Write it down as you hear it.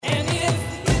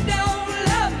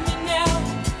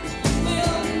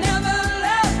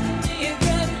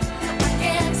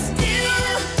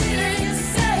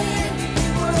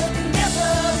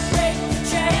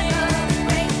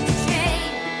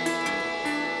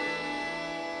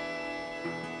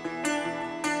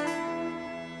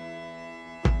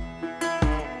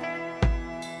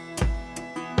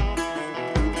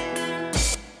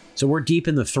So we're deep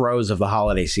in the throes of the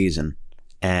holiday season,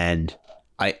 and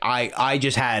I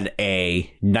just had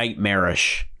a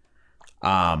nightmarish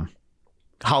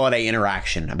holiday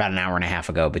interaction about an hour and a half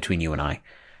ago between you and I.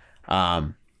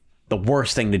 The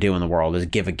worst thing to do in the world is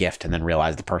give a gift and then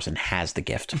realize the person has the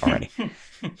gift already.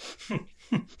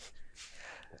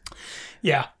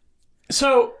 Yeah.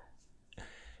 So,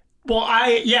 well,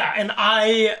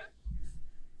 I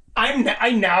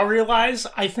now realize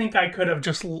I think I could have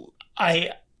just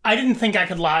I didn't think I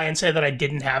could lie and say that I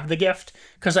didn't have the gift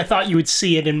because I thought you would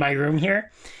see it in my room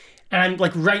here. And I'm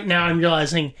like, right now I'm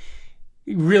realizing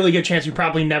really good chance you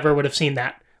probably never would have seen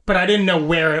that. But I didn't know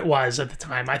where it was at the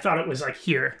time. I thought it was like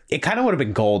here. It kind of would have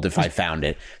been gold if I found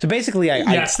it. So basically,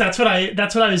 that's what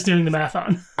I was doing the math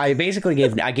on. I basically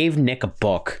gave Nick a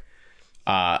book,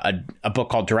 a book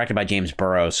called Directed by James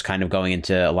Burrows, kind of going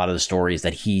into a lot of the stories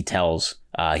that he tells.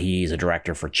 He's a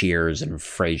director for Cheers and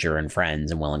Frasier and Friends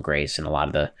and Will and Grace and a lot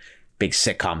of the big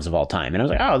sitcoms of all time. And I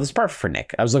was like, oh, this is perfect for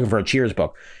Nick. I was looking for a Cheers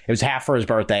book. It was half for his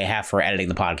birthday, half for editing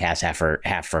the podcast, half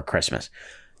for Christmas.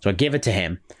 So I give it to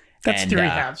him. That's three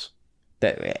halves.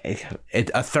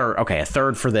 A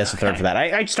third for this, a third for that.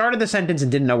 I started the sentence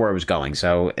and didn't know where it was going,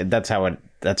 so that's how it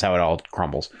all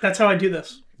crumbles. That's how I do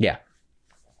this. Yeah.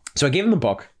 So I gave him the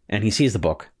book, and he sees the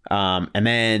book, and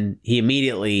then he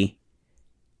immediately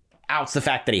outs the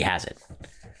fact that he has it,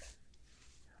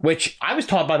 which I was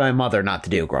taught by my mother not to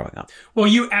do growing up. Well,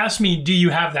 you asked me, do you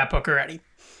have that book already?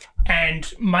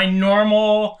 And my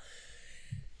normal...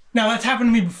 Now, that's happened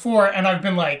to me before, and I've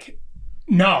been like,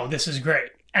 no, this is great.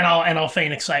 And I'll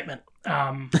feign excitement.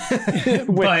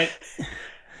 The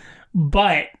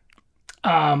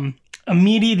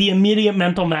immediate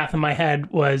mental math in my head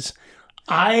was,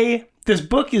 this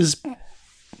book is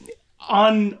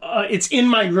on, it's in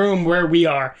my room where we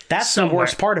are. That's somewhere. The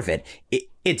worst part of it.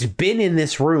 It's been in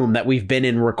this room that we've been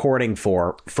in recording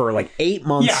for like 8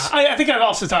 months. Yeah, I think I've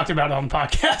also talked about it on the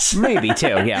podcast. Maybe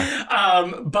too, yeah.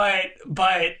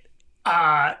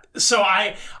 So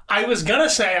I was gonna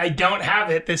say I don't have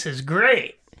it. This is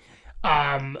great.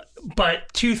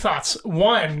 But two thoughts.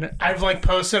 One, I've like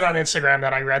posted on Instagram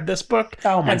that I read this book.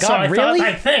 Oh my God, really?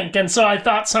 So I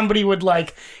thought somebody would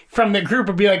like from the group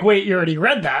would be like, wait, you already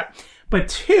read that. But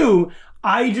two,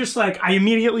 I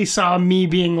immediately saw me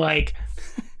being like,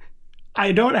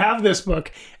 I don't have this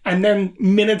book. And then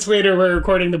minutes later, we're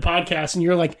recording the podcast and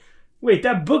you're like, wait,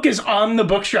 that book is on the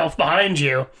bookshelf behind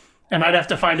you. And I'd have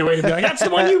to find a way to be like, that's the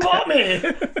one you bought me.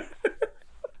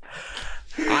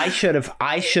 I should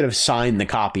have signed the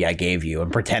copy I gave you and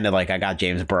pretended like I got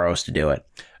James Burrows to do it.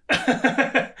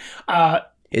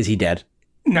 Is he dead?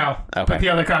 No. Okay. But the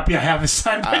other copy I have is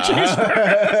signed by James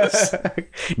Burrows.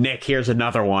 Nick, here's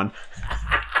another one.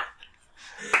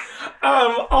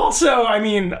 Also, I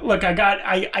mean, look, I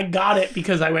got it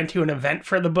because I went to an event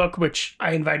for the book, which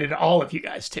I invited all of you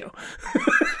guys to.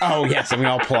 Oh, yes. And we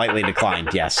all politely declined.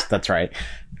 Yes, that's right.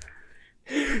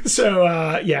 So,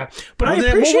 yeah. But I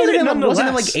appreciate it nonetheless. Wasn't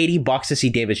it like $80 to see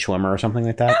David Schwimmer or something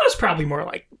like that? That was probably more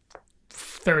like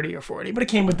 30 or 40, but it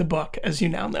came with the book, as you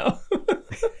now know.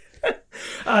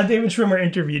 David Schwimmer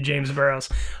interviewed James Burrows.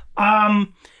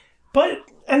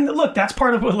 And look, that's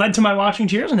part of what led to my watching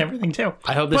Cheers and everything, too.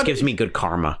 I hope this gives me good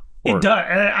karma. It does.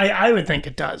 I would think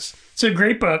it does. It's a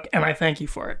great book, and I thank you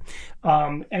for it.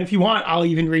 And if you want, I'll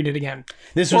even read it again.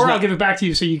 I'll give it back to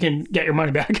you so you can get your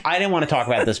money back. I didn't want to talk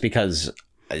about this because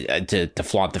to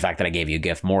flaunt the fact that I gave you a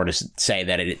gift, more to say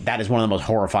that that is one of the most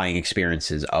horrifying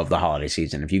experiences of the holiday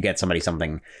season. If you get somebody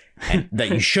something that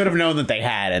you should have known that they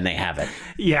had and they have it.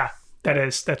 Yeah,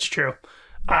 that's true.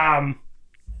 That's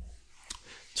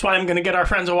why I'm going to get our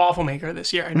friends a waffle maker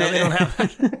this year. I know they don't have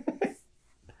it.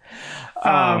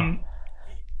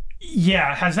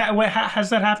 Yeah, has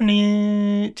that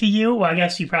happened to you? Well, I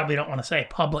guess you probably don't want to say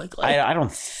publicly. I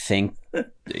don't think. Are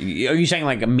you saying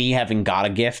like me having got a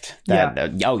gift?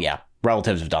 Oh yeah,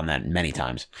 relatives have done that many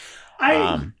times.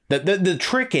 The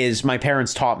trick is my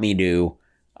parents taught me to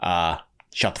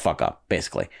shut the fuck up,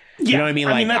 basically. Yeah, you know what I mean?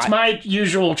 Like, that's my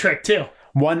usual trick too.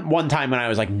 One time when I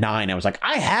was like 9, I was like,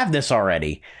 I have this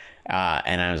already,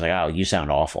 and I was like, oh, you sound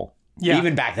awful. Yeah.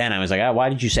 Even back then, I was like, oh, why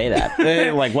did you say that?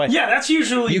 Like, what? Yeah, that's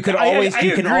usually... You can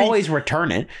always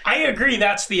return it. I agree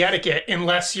that's the etiquette,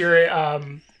 unless you're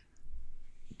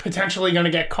potentially going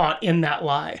to get caught in that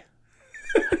lie.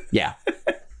 Yeah.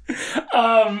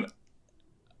 But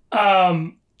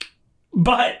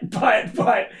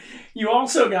you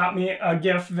also got me a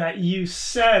gift that you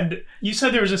said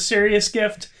there was a serious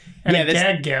gift and a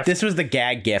gag gift. This was the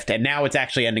gag gift, and now it's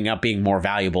actually ending up being more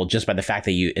valuable just by the fact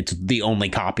that it's the only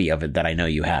copy of it that I know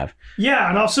you have. Yeah,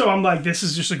 and also I'm like, this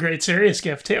is just a great serious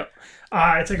gift too.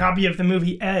 It's a copy of the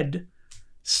movie Ed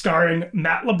starring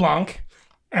Matt LeBlanc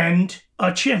and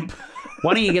a chimp.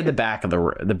 Why don't you give the back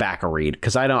a read?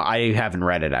 Because I haven't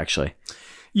read it actually.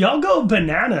 Y'all go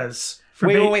bananas.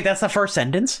 Wait, that's the first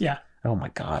sentence? Yeah. Oh my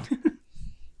God.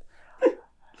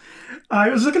 I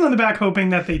was looking on the back hoping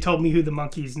that they told me who the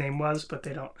monkey's name was, but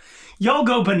they don't. Y'all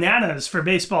go bananas for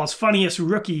baseball's funniest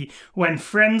rookie when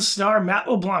Friends star Matt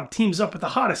LeBlanc teams up with the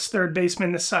hottest third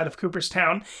baseman this side of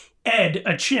Cooperstown, Ed,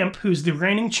 a chimp who's the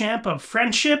reigning champ of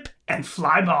friendship and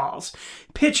fly balls.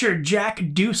 Pitcher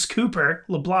Jack Deuce Cooper,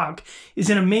 LeBlanc, is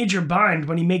in a major bind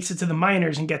when he makes it to the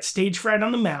minors and gets stage fright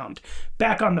on the mound.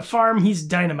 Back on the farm, he's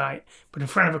dynamite, but in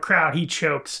front of a crowd, he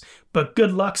chokes. But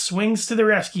good luck swings to the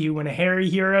rescue when a hairy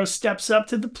hero steps up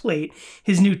to the plate.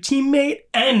 His new teammate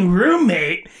and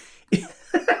roommate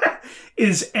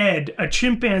is Ed, a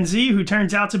chimpanzee who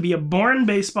turns out to be a born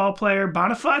baseball player,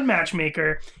 bona fide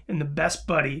matchmaker, and the best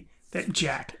buddy that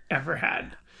Jack ever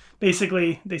had.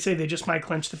 Basically, they say they just might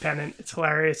clinch the pennant. It's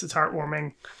hilarious. It's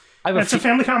heartwarming. It's a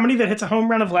family comedy that hits a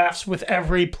home run of laughs with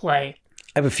every play.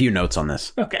 I have a few notes on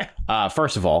this. Okay.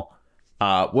 First of all,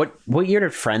 what year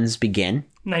did Friends begin?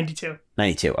 92.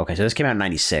 92. Okay, so this came out in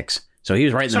 96. So he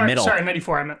was right in the middle. Sorry,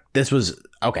 94 I meant. This was,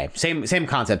 okay, same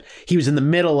concept. He was in the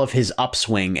middle of his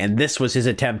upswing, and this was his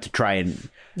attempt to try and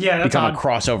become a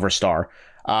crossover star.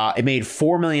 It made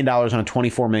 $4 million on a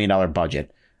 $24 million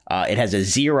budget. It has a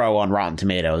 0 on Rotten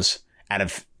Tomatoes out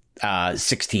of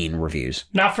 16 reviews.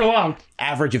 Not for long.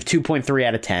 Average of 2.3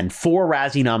 out of 10. 4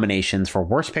 Razzie nominations for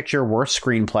Worst Picture, Worst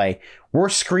Screenplay,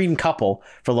 Worst Screen Couple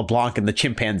for LeBlanc and the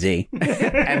Chimpanzee.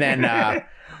 And then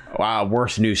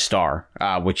Worst New Star,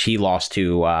 which he lost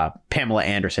to Pamela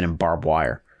Anderson and Barb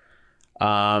Wire.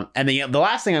 And the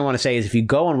last thing I want to say is if you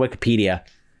go on Wikipedia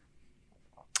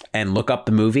and look up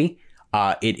the movie,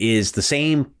 it is the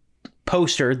same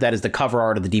poster that is the cover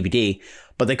art of the DVD,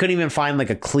 but they couldn't even find like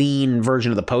a clean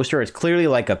version of the poster. It's clearly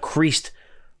like a creased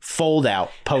fold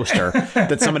out poster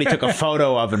that somebody took a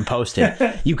photo of and posted.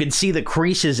 You can see the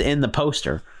creases in the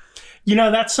poster. You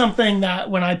know, that's something that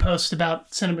when I post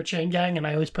about Cinema Chain Gang, and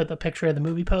I always put the picture of the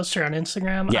movie poster on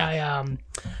Instagram,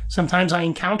 sometimes I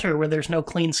encounter where there's no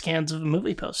clean scans of a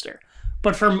movie poster.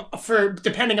 But for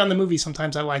depending on the movie,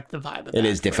 sometimes I like the vibe of that. It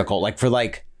is difficult.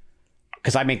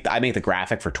 Because I make the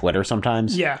graphic for Twitter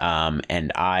sometimes. Yeah.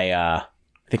 And I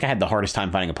think I had the hardest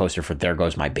time finding a poster for There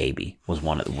Goes My Baby was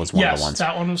one of the ones. Yes,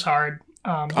 that one was hard.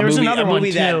 There was another one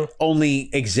too. That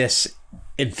only exists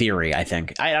in theory, I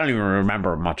think. I don't even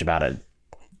remember much about it.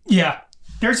 Yeah.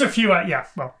 There's a few.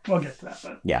 Well, we'll get to that.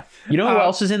 But. Yeah. You know who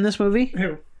else is in this movie?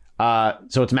 Who?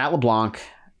 So it's Matt LeBlanc,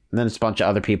 and then it's a bunch of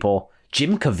other people.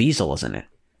 Jim Caviezel is in it.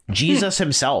 Jesus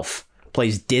himself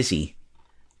plays Dizzy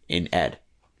in Ed.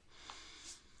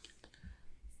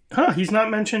 Huh, he's not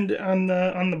mentioned on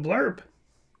the blurb.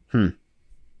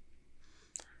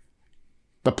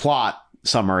 The plot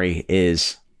summary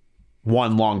is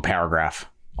one long paragraph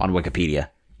on Wikipedia.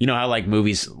 You know how like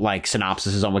movies like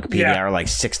synopsises on Wikipedia are like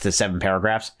 6 to 7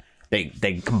 paragraphs?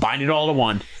 They combine it all to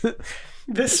one.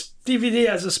 This DVD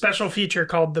has a special feature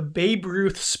called the Babe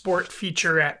Ruth Sport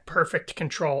Featurette Perfect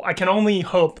Control. I can only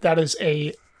hope that is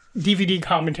a DVD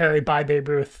commentary by Babe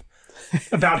Ruth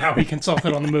about how he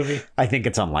consulted on the movie. I think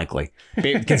it's unlikely,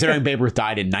 considering Babe Ruth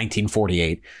died in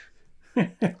 1948.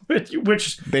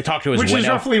 which they talked to his which widow. Is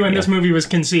roughly when this movie was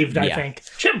conceived, I think.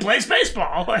 Chip plays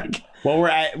baseball.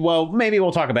 Maybe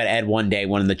we'll talk about Ed one day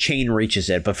when the chain reaches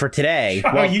it. But for today,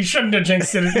 you shouldn't have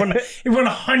jinxed it. It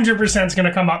 100% is going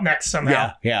to come up next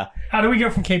somehow. Yeah. How do we go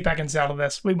from Kate Beckinsale to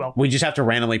this? We will. We just have to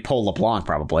randomly pull LeBlanc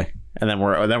probably, and then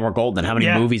we're golden. How many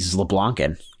movies is LeBlanc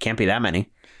in? Can't be that many.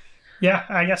 Yeah,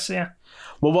 I guess. Yeah.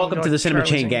 Well, welcome to the Cinema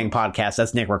Chain Gang podcast.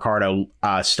 That's Nick Ricardo,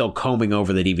 still combing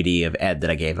over the DVD of Ed that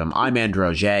I gave him. I'm Andrew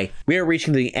Auger. We are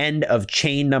reaching the end of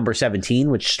chain number 17,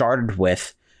 which started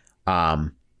with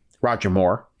Roger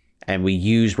Moore. And we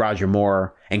used Roger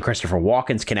Moore and Christopher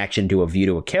Walken's connection to A View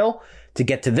to a Kill to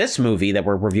get to this movie that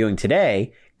we're reviewing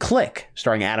today, Click,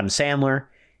 starring Adam Sandler,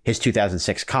 his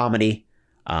 2006 comedy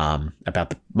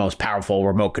about the most powerful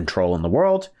remote control in the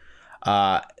world.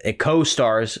 It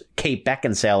co-stars Kate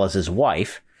Beckinsale as his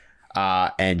wife,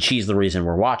 and she's the reason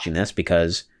we're watching this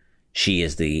because she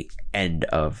is the end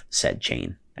of said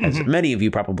chain, as many of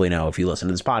you probably know if you listen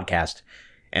to this podcast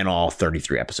and all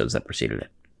 33 episodes that preceded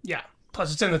it. Yeah,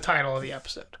 plus it's in the title of the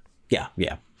episode. Yeah.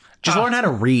 Just learn how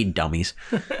to read, dummies.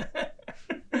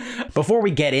 Before we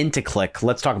get into Click,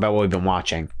 let's talk about what we've been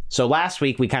watching. So last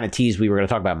week we kind of teased we were going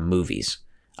to talk about movies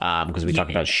because we talked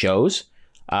about shows.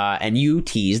 And you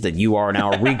teased that you are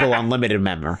now a Regal Unlimited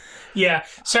member. Yeah.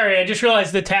 Sorry, I just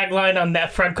realized the tagline on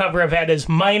that front cover of Ed is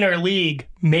Minor League,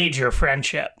 Major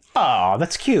Friendship. Oh,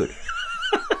 that's cute.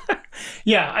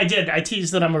 Yeah, I did. I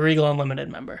teased that I'm a Regal Unlimited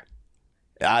member.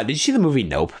 Did you see the movie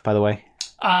Nope, by the way?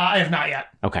 I have not yet.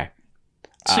 Okay.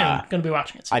 Soon. Gonna be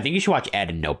watching it soon. I think you should watch Ed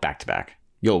and Nope back to back.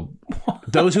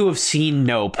 Those who have seen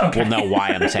Nope will know why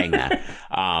I'm saying that.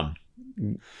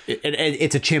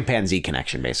 It's a chimpanzee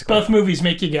connection, basically. Both movies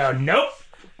make you go, nope.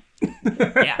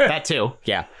 Yeah, that too.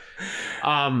 Yeah.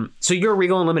 So you're a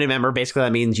Regal Unlimited member. Basically,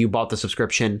 that means you bought the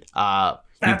subscription.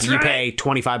 You pay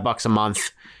 $25 a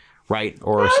month, right?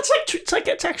 Or it's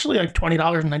actually like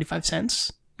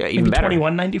 $20.95. Yeah, even better.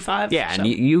 $21.95. Yeah, and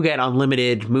you get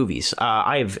unlimited movies.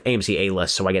 I have AMC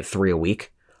A-list, so I get 3 a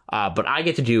week. But I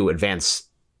get to do advanced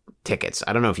tickets.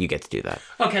 I don't know if you get to do that.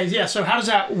 Okay, yeah. So how does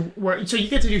that work? So you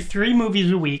get to do 3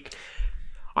 movies a week.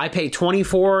 I pay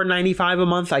 $24.95 a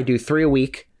month. I do 3 a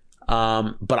week.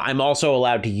 But I'm also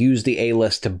allowed to use the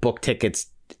A-list to book tickets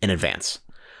in advance.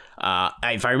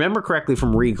 If I remember correctly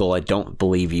from Regal, I don't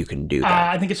believe you can do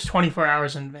that. I think it's 24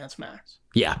 hours in advance max.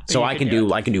 Yeah, so I can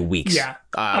do weeks. Yeah,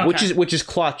 okay. which is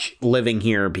clutch living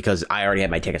here because I already had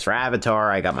my tickets for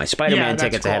Avatar. I got my Spider-Man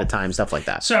tickets ahead of time, stuff like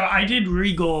that. So I did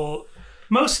Regal.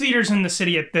 Most theaters in the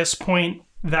city at this point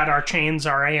that are chains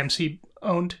are AMC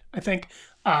owned, I think.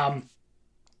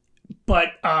 But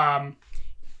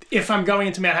if I'm going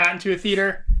into Manhattan to a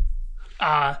theater,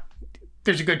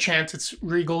 there's a good chance it's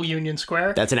Regal Union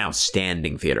Square. That's an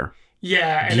outstanding theater.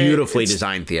 Yeah. And beautifully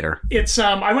designed theater. It's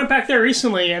I went back there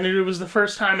recently, and it was the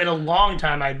first time in a long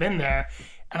time I'd been there.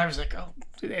 And I was like, oh,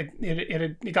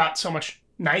 it got so much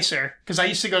nicer. Because I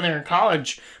used to go there in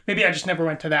college. Maybe I just never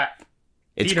went to that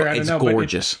theater. I don't know.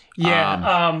 Gorgeous.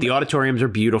 The auditoriums are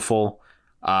beautiful.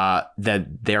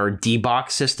 Their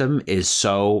D-Box system is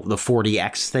the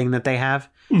 4DX thing that they have.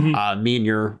 Mm-hmm. Me and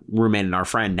your roommate and our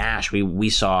friend Nash, we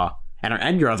saw,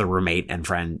 and your other roommate and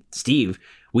friend Steve,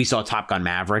 we saw Top Gun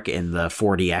Maverick in the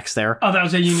 4DX there. Oh, that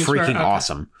was a Union Square. Freaking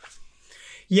awesome.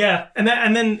 Yeah, and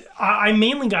then I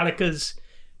mainly got it because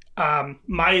I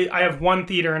have one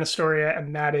theater in Astoria,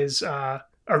 and that is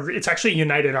it's actually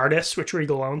United Artists, which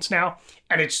Regal owns now,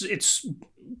 and it's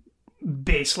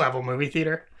base level movie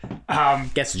theater.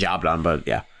 Gets the job done, but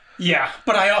yeah. Yeah,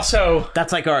 but I also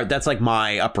that's like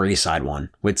my Upper East Side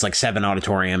one. It's like 7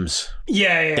 auditoriums.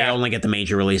 Yeah. They only get the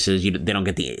major releases. They don't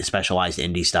get the specialized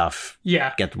indie stuff.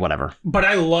 Yeah, get whatever. But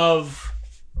I love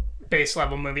base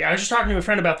level movie. I was just talking to a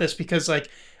friend about this because like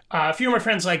a few of my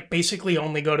friends like basically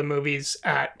only go to movies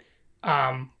at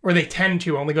or they tend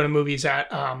to only go to movies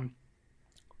at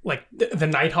like the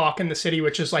Nighthawk in the city,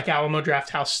 which is like Alamo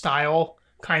Drafthouse style.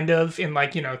 Kind of in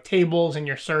like, tables and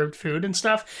you're served food and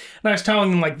stuff. And I was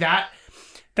telling them like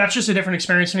that's just a different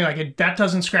experience to me. Like that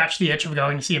doesn't scratch the itch of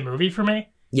going to see a movie for me.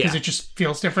 Because it just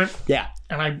feels different. Yeah.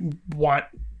 And I want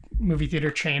movie theater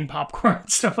chain popcorn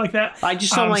and stuff like that. I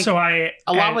just don't like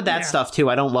a lot with that stuff too.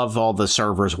 I don't love all the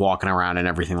servers walking around and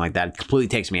everything like that. It completely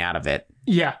takes me out of it.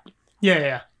 Yeah.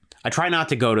 I try not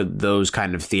to go to those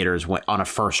kind of theaters on a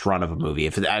first run of a movie.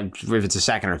 If it's a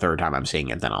second or third time I'm seeing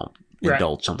it, then I'll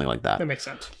indulge something like that. That makes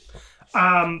sense.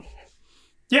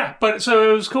 Yeah, but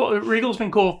so it was cool. Regal's been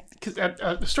cool because at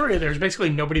Astoria there's basically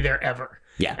nobody there ever.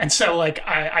 Yeah. And so like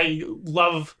I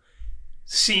love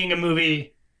seeing a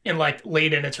movie in like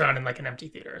late in its run in like an empty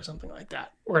theater or something like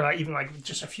that. Or like even like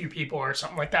just a few people or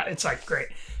something like that. It's like great.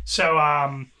 So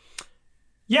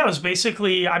it was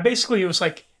basically it was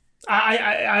like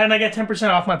I get 10%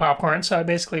 off my popcorn, so I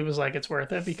basically was like, it's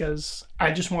worth it because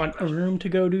I just want a room to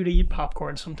go to eat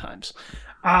popcorn sometimes.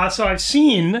 So I've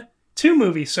seen 2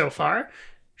 movies so far.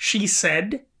 She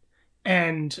Said,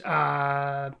 and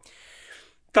thought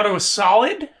it was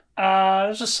solid. It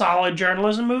was a solid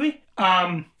journalism movie.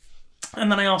 And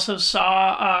then I also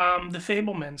saw The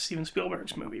Fabelmans, Steven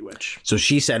Spielberg's movie, which... So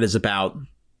She Said is about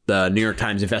the New York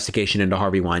Times investigation into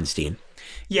Harvey Weinstein.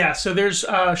 Yeah, so there's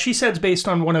She Said's based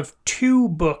on one of 2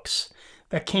 books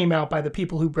that came out by the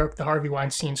people who broke the Harvey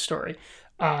Weinstein story.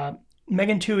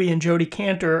 Megan Twohey and Jodi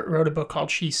Kantor wrote a book called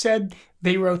She Said.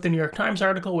 They wrote the New York Times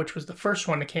article, which was the first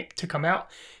one to come out.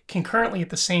 Concurrently at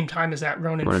the same time as that,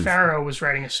 Ronan Farrow was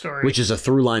writing a story. Which is a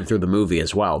through line through the movie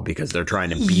as well, because they're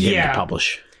trying to beat him to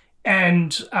publish.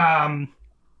 And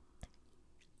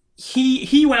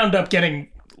he wound up getting...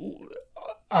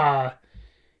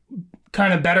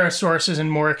 kind of better sources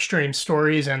and more extreme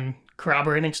stories and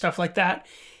corroborating stuff like that.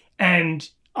 And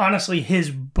honestly,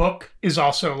 his book is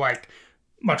also like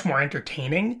much more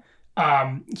entertaining.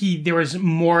 There was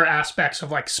more aspects of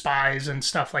like spies and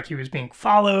stuff, like he was being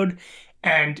followed.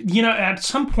 And, at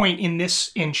some point in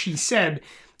She Said,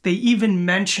 they even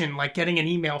mention like getting an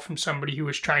email from somebody who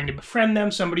was trying to befriend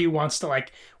them, somebody who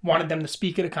wanted them to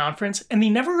speak at a conference. And they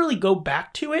never really go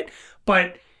back to it,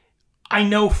 but I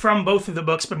know from both of the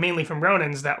books, but mainly from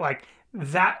Ronan's, that like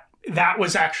that that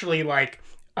was actually like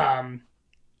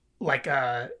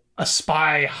a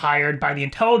spy hired by the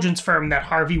intelligence firm that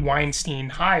Harvey Weinstein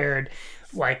hired.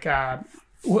 Like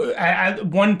at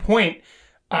one point,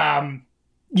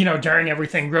 during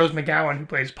everything, Rose McGowan, who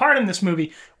plays a part in this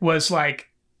movie, was like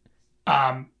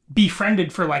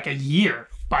befriended for like a year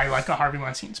by like a Harvey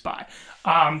Weinstein spy.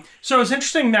 So it's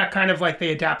interesting that kind of like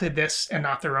they adapted this and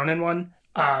not the Ronin one.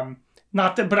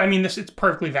 But I mean, it's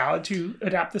perfectly valid to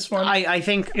adapt this one. I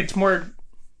think it's more.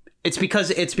 It's because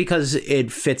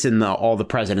it fits in all the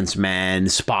President's Men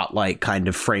spotlight kind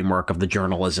of framework of the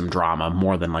journalism drama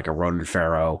more than like a Ronan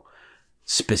Farrow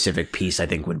specific piece. I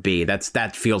think would be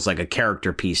that feels like a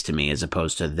character piece to me as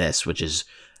opposed to this, which is.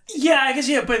 Yeah, I guess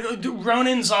but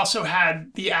Ronan's also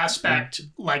had the aspect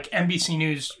like NBC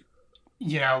News,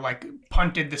 like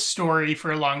punted the story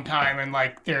for a long time, and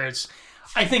like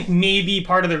I think maybe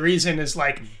part of the reason is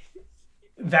like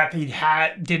that they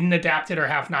didn't adapt it or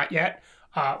have not yet.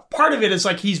 Part of it is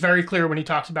like he's very clear when he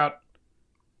talks about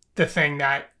the thing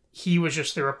that he was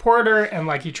just the reporter, and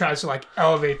like he tries to like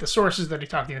elevate the sources that he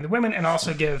talked to, the women, and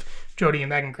also give Jodie and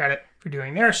Megan credit for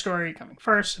doing their story coming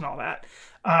first and all that.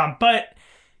 But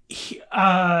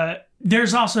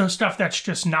there's also stuff that's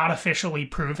just not officially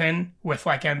proven with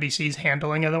like NBC's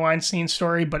handling of the Weinstein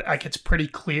story, but like it's pretty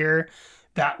clear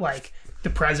that like the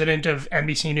president of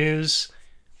NBC News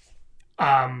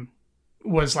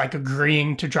was like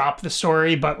agreeing to drop the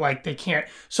story, but like they can't.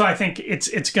 So I think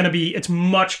it's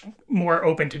much more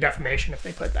open to defamation if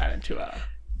they put that into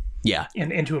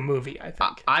into a movie. I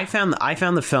think I found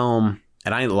the film,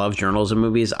 and I love journalism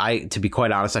movies. To be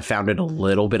quite honest, I found it a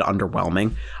little bit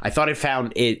underwhelming. I thought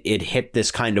it hit this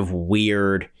kind of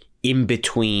weird in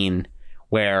between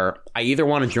where I either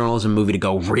want a journalism movie to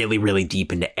go really, really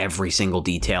deep into every single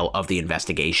detail of the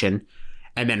investigation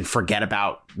and then forget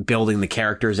about building the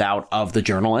characters out of the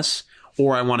journalists,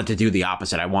 or I wanted to do the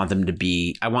opposite. I want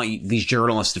these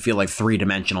journalists to feel like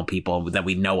three-dimensional people that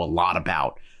we know a lot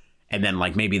about. And then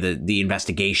like maybe the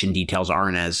investigation details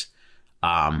aren't as,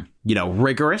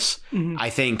 rigorous. Mm-hmm. I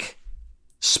think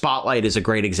Spotlight is a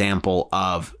great example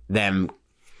of them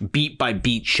beat by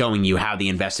beat showing you how the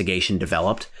investigation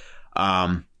developed.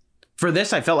 For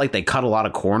this, I felt like they cut a lot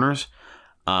of corners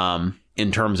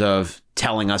in terms of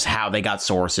telling us how they got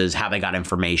sources, how they got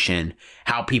information,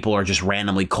 how people are just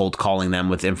randomly cold calling them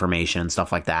with information and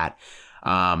stuff like that.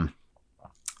 I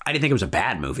didn't think it was a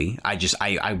bad movie.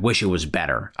 I wish it was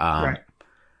better. Right.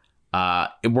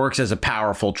 It works as a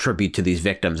powerful tribute to these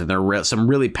victims, and there are some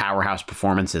really powerhouse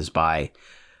performances by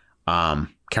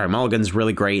Carey Mulligan's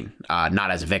really great,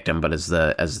 not as a victim, but as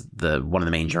the one of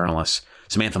the main journalists.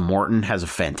 Samantha Morton has a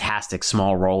fantastic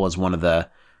small role as one of the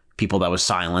people that was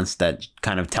silenced that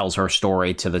kind of tells her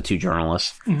story to the two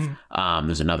journalists. Mm-hmm.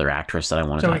 There's another actress that I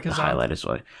wanted to highlight as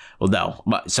well. Well, no,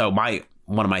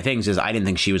 one of my things is I didn't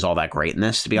think she was all that great in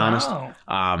this, to be honest.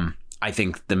 I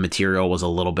think the material was a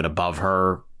little bit above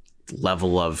her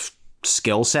level of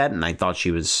skill set, and I thought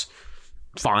she was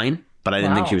fine, but I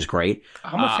didn't think she was great.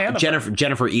 I'm a fan of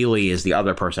Jennifer Ely is the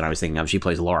other person I was thinking of. She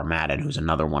plays Laura Madden, who's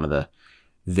another one of the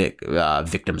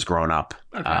victims grown up,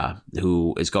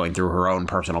 who is going through her own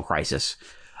personal crisis.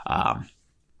 I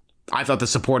thought the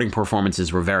supporting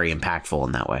performances were very impactful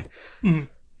in that way. Mm-hmm.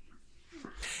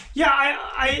 Yeah,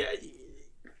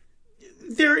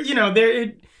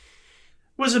 it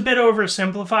was a bit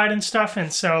oversimplified and stuff,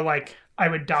 and so like I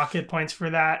would dock it points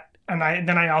for that, and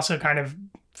I also kind of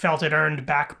felt it earned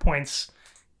back points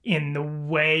in the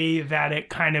way that it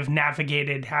kind of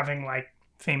navigated having like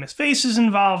famous faces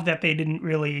involved that they didn't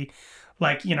really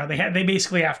like. They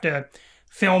basically have to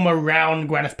film around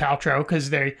Gwyneth Paltrow because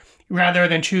they, rather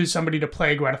than choose somebody to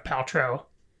play Gwyneth Paltrow,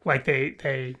 like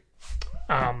they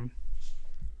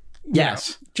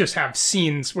just have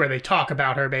scenes where they talk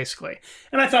about her basically.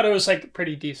 And I thought it was like a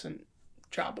pretty decent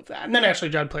job of that. And then Ashley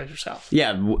Judd plays herself.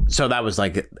 Yeah, so that was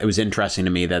like, it was interesting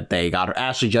to me that they got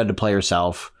Ashley Judd to play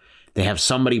herself. They have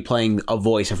somebody playing a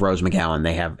voice of Rose McGowan.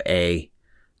 They have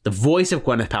the voice of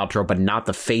Gwyneth Paltrow, but not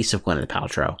the face of Gwyneth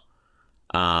Paltrow.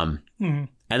 And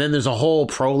then there's a whole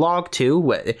prologue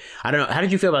too. I don't know. How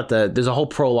did you feel about there's a whole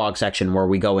prologue section where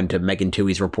we go into Megan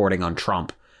Twohey's reporting on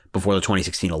Trump before the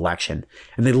 2016 election.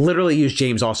 And they literally used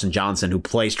James Austin Johnson, who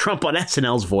plays Trump on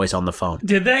SNL's voice, on the phone.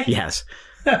 Did they? Yes.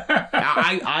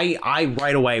 I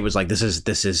right away was like, this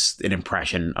is an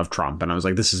impression of Trump. And I was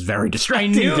like, this is very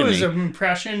distracting to me. I knew it was an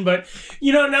impression, but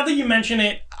now that you mention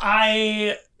it,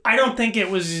 I don't think it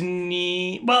was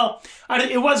well,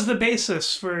 it was the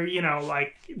basis for,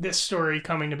 like this story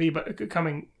coming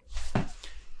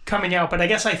out, but I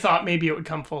guess I thought maybe it would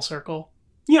come full circle.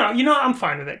 I'm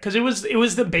fine with it because it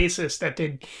was the basis that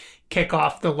did kick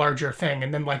off the larger thing,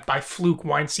 and then like by fluke,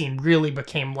 Weinstein really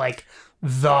became like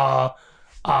the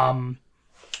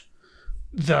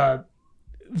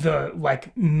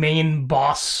like main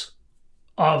boss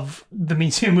of the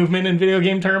Me Too movement in video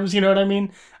game terms. You know what I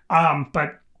mean?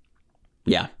 But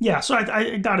yeah. So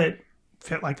I got it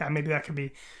fit like that. Maybe that could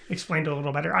be explained a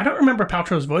little better. I don't remember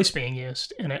Paltrow's voice being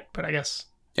used in it, but I guess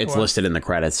it's listed in the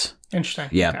credits. Interesting.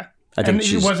 Yeah, okay. I think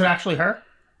was it actually her?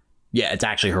 Yeah, it's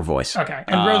actually her voice. Okay,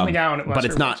 and Rose McGowan. It was, but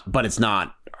it's not. Voice. But it's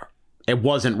not. It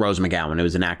wasn't Rose McGowan. It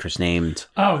was an actress named.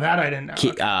 Oh, that I didn't know.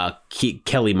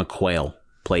 Kelly McQuail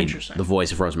played the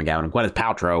voice of Rose McGowan. And Gwyneth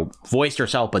Paltrow voiced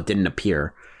herself but didn't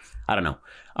appear. I don't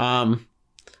know.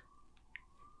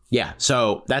 Yeah,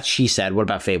 so that's She Said. What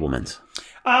about Fabelmans?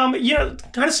 Yeah,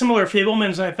 kind of similar.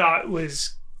 Fabelmans I thought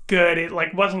was good. It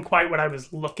like wasn't quite what I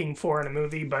was looking for in a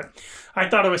movie, but I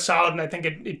thought it was solid, and I think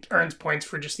it earns points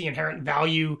for just the inherent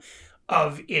value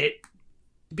of it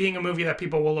being a movie that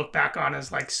people will look back on as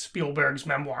like Spielberg's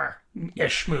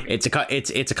memoir-ish movie. It's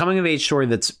a coming-of-age story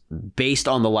that's based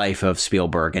on the life of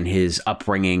Spielberg and his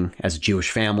upbringing as a Jewish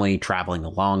family, traveling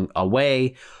along a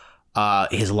way,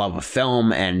 his love of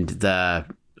film, and the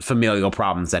familial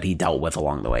problems that he dealt with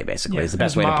along the way, basically. Is the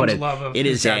best way to put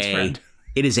it.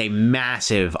 It is a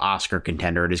massive Oscar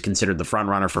contender. It is considered the front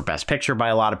runner for Best Picture by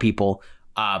a lot of people,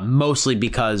 mostly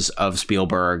because of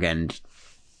Spielberg and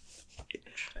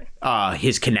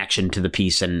his connection to the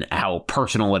piece and how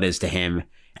personal it is to him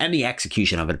and the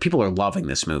execution of it. People are loving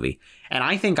this movie. And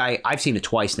I think I've seen it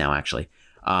twice now, actually.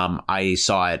 I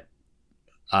saw it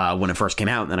when it first came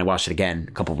out, and then I watched it again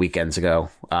a couple of weekends ago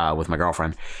with my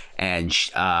girlfriend. And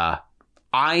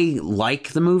I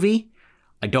like the movie.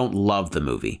 I don't love the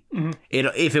movie. Mm-hmm.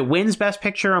 If it wins Best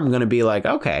Picture, I'm going to be like,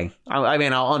 okay. I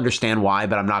mean, I'll understand why,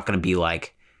 but I'm not going to be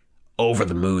like over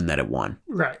the moon that it won.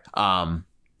 Right.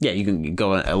 Yeah, you can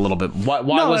go a little bit. Why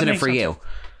wasn't it for you?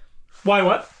 Why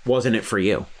what? Wasn't it for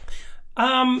you?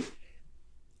 It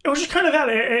was just kind of that.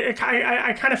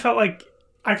 I kind of felt like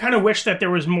I kind of wish that there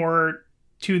was more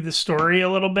to the story a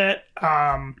little bit.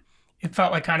 It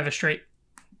felt like kind of a straight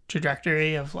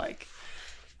trajectory of like,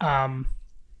 I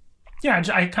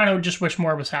kind of just wish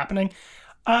more was happening.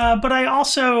 But I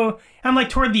also, I'm like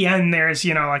toward the end, there's,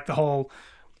 like the whole,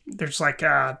 there's like,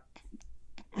 I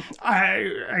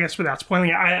guess without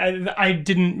spoiling it, I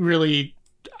didn't really,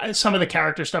 some of the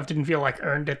character stuff didn't feel like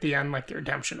earned at the end, like the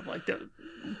redemption of like the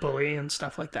bully and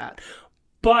stuff like that.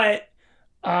 But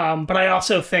I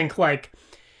also think like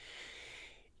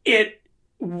it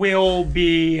will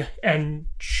be and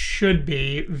should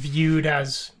be viewed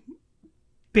as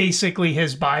basically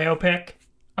his biopic.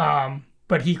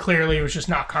 But he clearly was just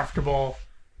not comfortable.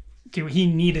 He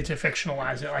needed to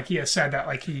fictionalize it. Like he has said that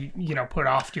like he, put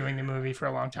off doing the movie for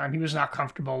a long time. He was not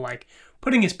comfortable like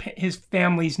putting his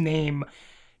family's name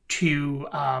to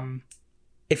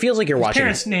it feels like you're watching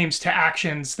parents' names to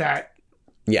actions that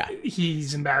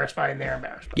he's embarrassed by and they're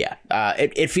embarrassed by. Yeah.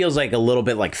 It feels like a little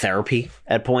bit like therapy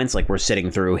at points. Like we're sitting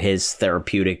through his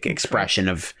therapeutic expression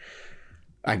of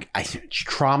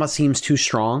trauma seems too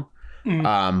strong.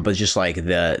 But just like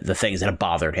the things that have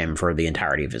bothered him for the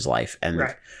entirety of his life.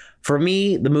 And for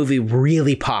me, the movie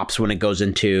really pops when it goes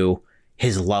into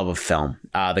his love of film.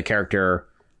 The character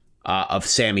of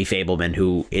Sammy Fabelman,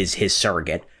 who is his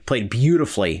surrogate, played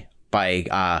beautifully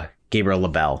by Gabriel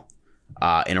LaBelle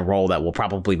in a role that will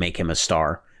probably make him a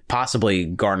star, possibly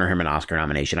garner him an Oscar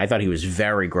nomination. I thought he was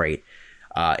very great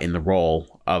in the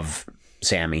role of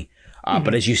Sammy.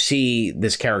 But as you see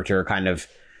this character kind of,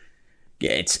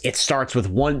 it starts with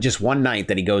one night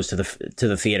that he goes to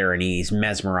the theater and he's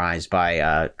mesmerized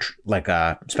by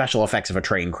special effects of a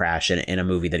train crash in a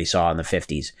movie that he saw in the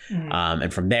 50s.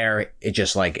 And from there it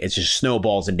just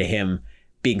snowballs into him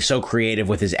being so creative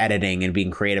with his editing and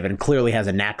being creative and clearly has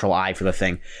a natural eye for the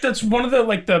thing. That's one of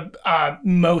the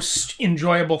most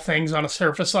enjoyable things on a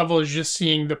surface level is just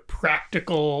seeing the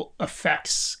practical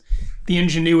effects, the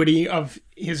ingenuity of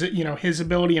his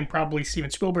ability and probably Steven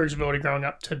Spielberg's ability growing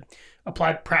up to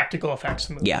apply practical effects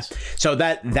in movies. Yeah. So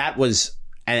that was,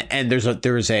 and there's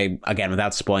a again,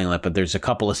 without spoiling it, but there's a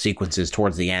couple of sequences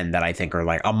towards the end that I think are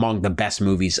like among the best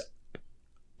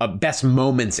best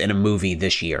moments in a movie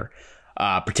this year.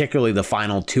 Particularly the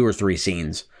final 2 or 3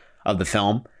 scenes of the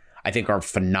film, I think are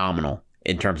phenomenal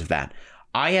in terms of that.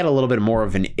 I had a little bit more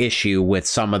of an issue with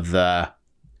some of the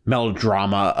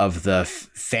melodrama of the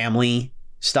family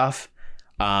stuff.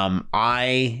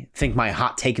 I think my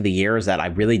hot take of the year is that I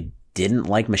really didn't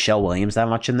like Michelle Williams that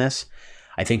much in this.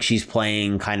 I think she's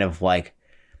playing kind of like,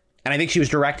 and I think she was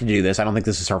directed to do this. I don't think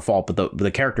this is her fault, but the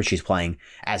character she's playing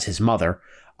as his mother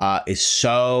is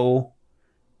so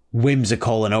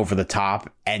whimsical and over the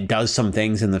top and does some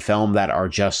things in the film that are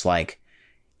just like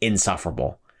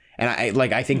insufferable. And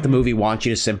I think the movie wants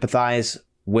you to sympathize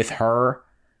with her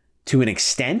to an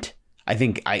extent. I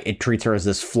think it treats her as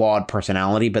this flawed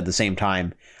personality, but at the same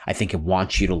time, I think it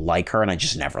wants you to like her, and I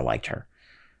just never liked her.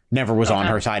 Never was on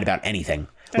her side about anything.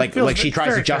 Like she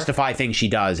tries to justify things she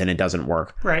does, and it doesn't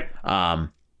work. Right.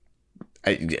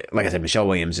 Like I said, Michelle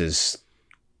Williams'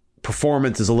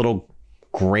 performance is a little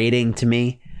grating to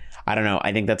me. I don't know.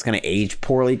 I think that's going to age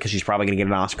poorly because she's probably going to get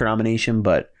an Oscar nomination,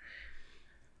 but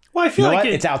well, I feel like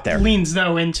it's out there. Leans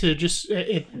though into just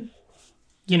it,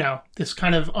 this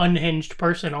kind of unhinged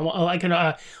person, like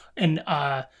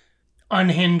an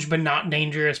unhinged but not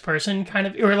dangerous person, kind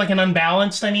of, or like an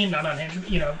unbalanced. I mean, not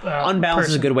unhinged. Unbalanced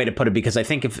is a good way to put it, because I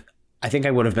think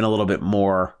I would have been a little bit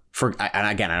more and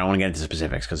again, I don't want to get into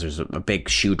specifics because there's a big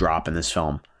shoe drop in this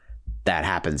film that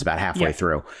happens about halfway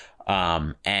through,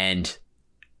 and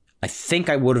I think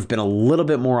I would have been a little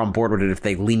bit more on board with it if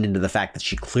they leaned into the fact that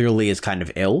she clearly is kind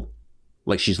of ill.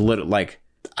 Like she's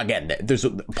again, there's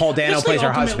Paul Dano plays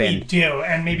her husband. Do,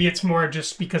 and maybe it's more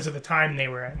just because of the time they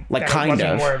were in. Like kind it wasn't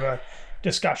of more of a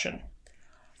discussion.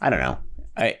 I don't know.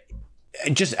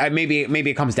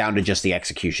 Maybe it comes down to just the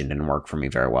execution didn't work for me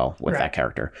very well with that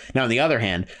character. Now, on the other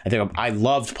hand, I think I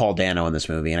loved Paul Dano in this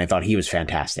movie, and I thought he was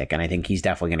fantastic, and I think he's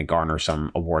definitely going to garner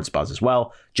some awards buzz as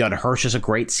well. Judd Hirsch is a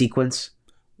great sequence.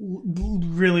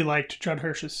 Really liked Judd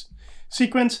Hirsch's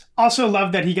sequence. Also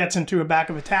loved that he gets into the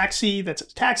back of a taxi that's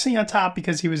a taxi on top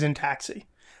because he was in Taxi.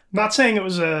 Not saying it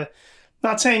was a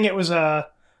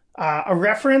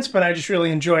reference, but I just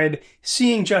really enjoyed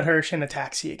seeing Judd Hirsch in a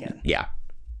taxi again. Yeah.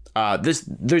 This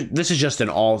is just an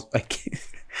a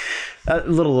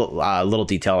little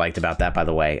detail I liked about that, by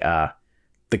the way.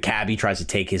 The cabbie tries to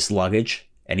take his luggage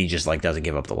and he just like doesn't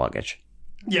give up the luggage.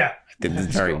 Yeah.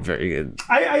 It's very, cool. Very good.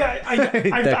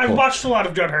 I've cool. watched a lot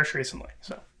of Judd Hirsch recently.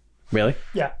 So really?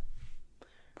 Yeah.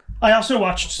 I also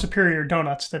watched Superior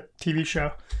Donuts, the TV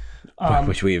show.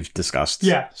 Which we've discussed.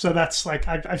 Yeah. So that's like,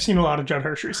 I've seen a lot of Judd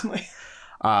Hirsch recently.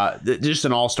 Just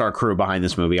an all-star crew behind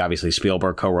this movie. Obviously,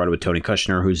 Spielberg co-wrote it with Tony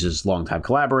Kushner, who's his longtime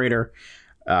collaborator.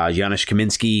 Janusz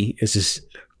Kaminski is his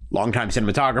longtime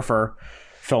cinematographer.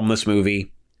 Filmed this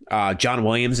movie. John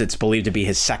Williams, it's believed to be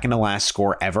his second to last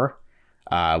score ever.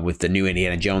 With the new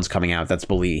Indiana Jones coming out, that's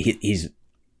believed he's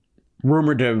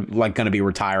rumored to like going to be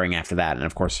retiring after that, and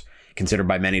of course considered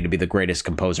by many to be the greatest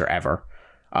composer ever.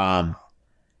 A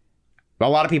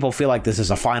lot of people feel like this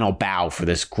is a final bow for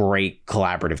this great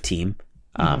collaborative team.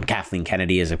 Kathleen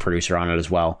Kennedy is a producer on it as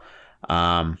well.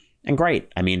 And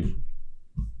great. I mean,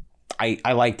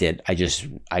 I liked it. I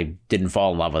didn't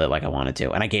fall in love with it like I wanted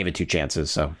to. And I gave it 2 chances.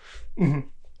 So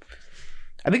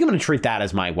I think I'm going to treat that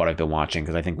as what I've been watching,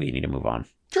 because I think we need to move on.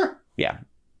 Sure. Yeah.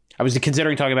 I was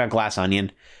considering talking about Glass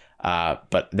Onion,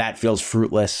 but that feels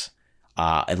fruitless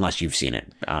unless you've seen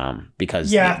it.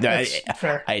 Because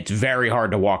it's very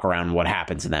hard to walk around what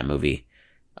happens in that movie.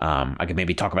 I could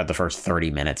maybe talk about the first 30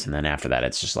 minutes, and then after that,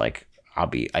 it's just like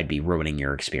I'd be ruining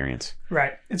your experience.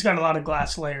 Right. It's got a lot of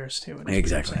glass layers to it.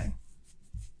 Exactly.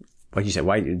 Why'd you say?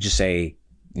 Why did you just say?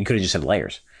 You could have just said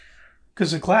layers.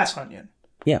 Because of Glass Onion.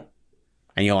 Yeah,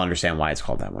 and you'll understand why it's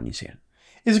called that when you see it.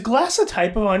 Is glass a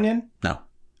type of onion? No.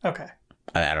 Okay.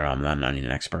 I don't know. I'm not an onion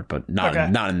expert, but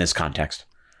not in this context.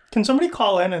 Can somebody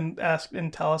call in and ask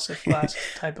and tell us if glass is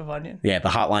a type of onion? Yeah, the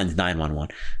hotline's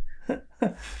 911.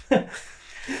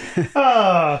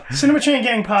 Cinema Chain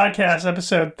Gang Podcast,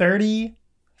 episode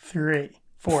 33.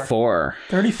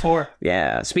 34.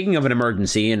 Yeah. Speaking of an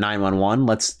emergency and 911,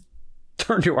 let's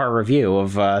turn to our review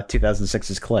of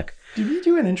 2006's Click. Did we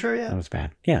do an intro yet? That was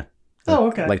bad. Yeah. Oh,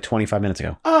 okay. Like 25 minutes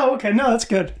ago. Oh, okay. No, that's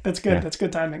good. That's good. Yeah. That's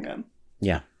good timing then.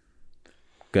 Yeah.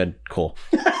 Good. Cool.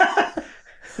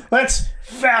 Let's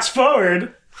fast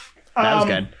forward. That was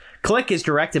good. Click is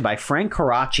directed by Frank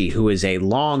Coraci, who is a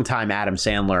longtime Adam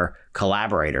Sandler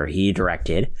collaborator. He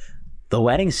directed The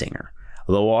Wedding Singer,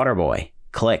 The Waterboy,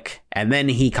 Click, and then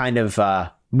he kind of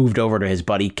moved over to his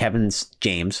buddy Kevin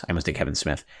James. I must say Kevin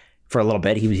Smith for a little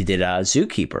bit. He did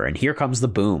Zookeeper and Here Comes the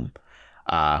Boom,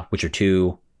 which are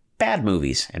 2 bad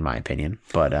movies in my opinion.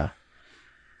 But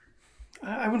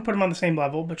I wouldn't put them on the same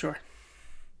level, but sure.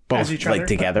 Both like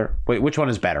together. Wait, which one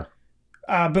is better?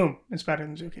 Boom. It's better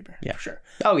than Zookeeper. Yeah, for sure.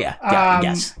 Oh yeah.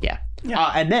 Yes. Yeah.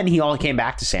 And then he all came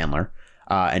back to Sandler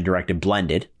and directed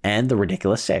Blended and The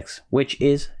Ridiculous Six, which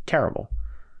is terrible.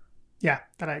 Yeah,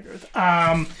 that I agree with.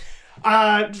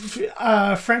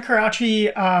 Frank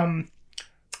Coraci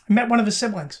met one of his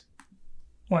siblings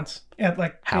once at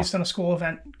based on a school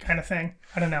event kind of thing.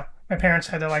 I don't know. My parents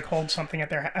had to hold something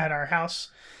at our house,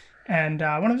 and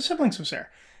one of his siblings was there.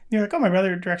 You're like, oh, my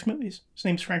brother directs movies. His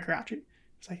name's Frank Caracci.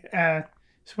 It's like,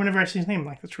 so whenever I see his name, I'm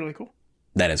like, that's really cool.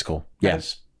 That is cool. Yeah.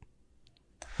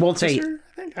 Well, say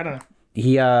I think I don't know.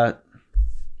 He I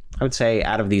would say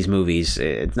out of these movies,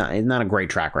 it's not a great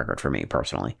track record for me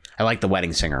personally. I like The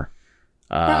Wedding Singer.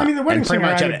 I mean, The Wedding Singer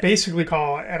I would basically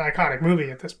call an iconic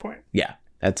movie at this point. Yeah,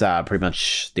 that's pretty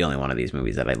much the only one of these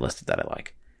movies that I listed that I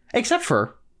like, except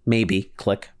for maybe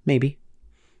Click. Maybe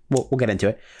we'll get into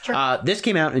it. Sure. This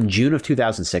came out in June of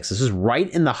 2006. This is right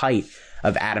in the height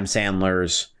of Adam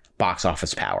Sandler's box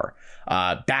office power.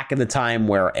 Back in the time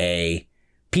where a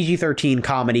PG-13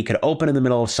 comedy could open in the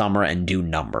middle of summer and do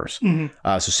numbers. Mm-hmm.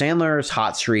 So Sandler's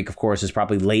hot streak, of course, is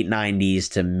probably late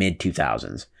 90s to mid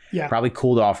 2000s. Yeah. Probably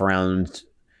cooled off around,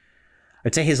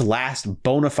 I'd say his last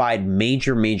bona fide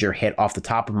major hit off the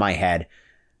top of my head,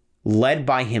 led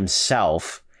by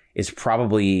himself, is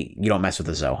probably You Don't Mess with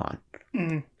the Zohan.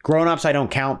 Mm-hmm. Grown Ups I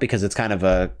don't count because it's kind of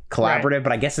a collaborative, right.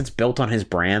 But I guess it's built on his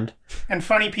brand. And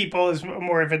Funny People is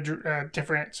more of a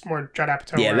different, it's more Judd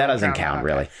Apatow. Yeah, that doesn't count,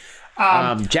 really.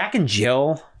 Jack and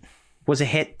Jill was a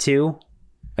hit, too,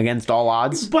 against all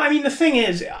odds. But, I mean, the thing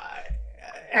is,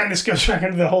 and this goes back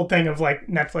into the whole thing of, like,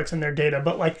 Netflix and their data,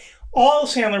 but, like, all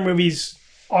Sandler movies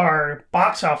are,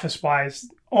 box office-wise,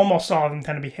 almost all of them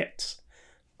tend to be hits.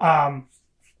 And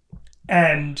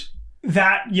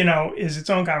that, you know, is its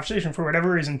own conversation for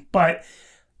whatever reason. But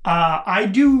I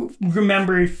do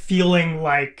remember feeling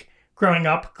like, growing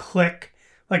up, Click,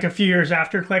 like, a few years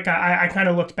after Click, I kind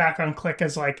of looked back on Click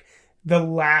as, like, the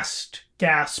last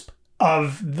gasp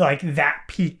of, like, that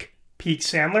peak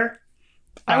Sandler.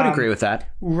 I would agree with that.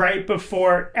 Right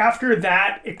before, after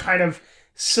that, it kind of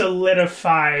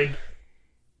solidified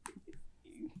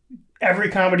every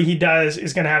comedy he does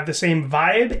is going to have the same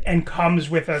vibe and comes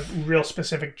with a real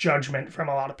specific judgment from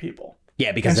a lot of people.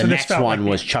 Yeah, because the next one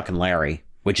was Chuck and Larry,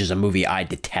 which is a movie I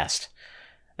detest,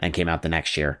 and came out the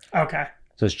next year. Okay.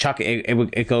 So it's Chuck,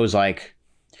 it goes like,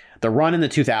 the run in the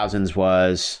 2000s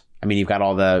was, I mean, you've got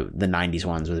all the 90s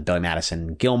ones with Billy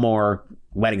Madison, Gilmore,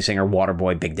 Wedding Singer,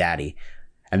 Waterboy, Big Daddy.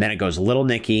 And then it goes Little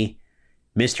Nicky,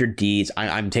 Mr. Deeds.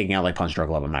 I'm taking out like Punch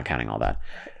Drunk Love. I'm not counting all that.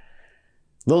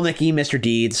 Little Nicky, Mr.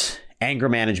 Deeds, Anger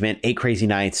Management, 8 Crazy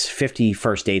Nights, 50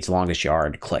 First Dates, Longest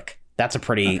Yard, Click. That's a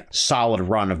pretty solid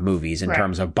run of movies in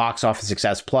terms of box office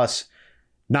success plus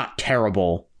not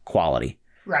terrible quality.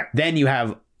 Right. Then you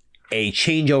have a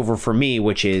changeover for me,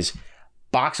 which is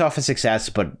box office success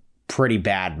but pretty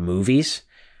bad movies.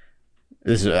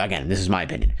 This is my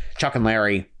opinion. Chuck and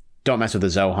Larry, Don't Mess with the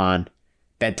Zohan,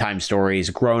 Bedtime Stories,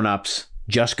 Grown Ups,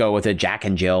 Just Go With It, Jack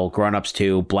and Jill, Grown Ups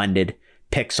 2, Blended,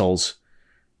 Pixels,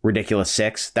 Ridiculous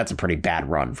 6. That's a pretty bad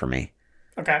run for me.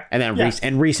 Okay. And then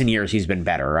in recent years, he's been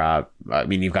better. I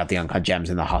mean, you've got the Uncut Gems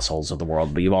and the Hustles of the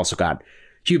world, but you've also got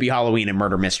Hubie Halloween and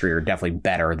Murder Mystery are definitely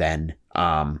better than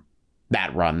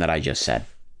that run that I just said.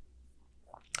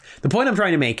 The point I'm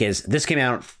trying to make is this came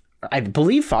out, I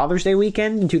believe, Father's Day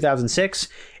weekend in 2006.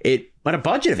 It had a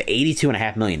budget of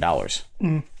 $82.5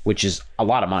 million, which is a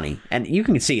lot of money. And you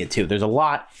can see it, too. There's a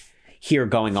lot here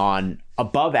going on,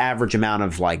 above average amount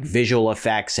of like visual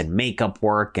effects and makeup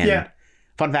work. And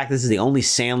fun fact, this is the only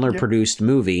Sandler-produced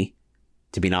movie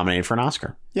to be nominated for an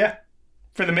Oscar. Yeah,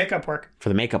 for the makeup work.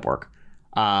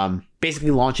 Basically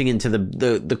launching into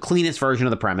the cleanest version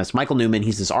of the premise. Michael Newman,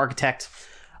 he's this architect.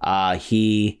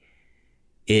 He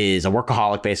is a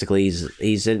workaholic, basically.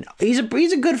 He's a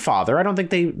good father. I don't think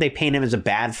they paint him as a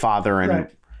bad father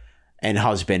and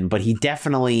husband, but he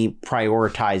definitely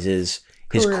prioritizes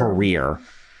his career.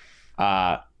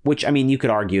 Which, I mean, you could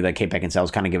argue that Kate Beckinsale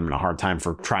is kind of giving him a hard time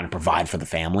for trying to provide for the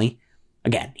family.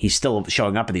 Again, he's still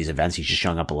showing up at these events. He's just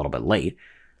showing up a little bit late.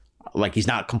 Like, he's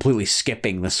not completely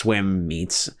skipping the swim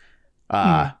meets.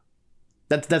 That's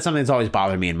something that's always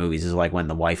bothered me in movies, is like when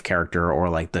the wife character or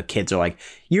like the kids are like,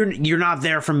 you're not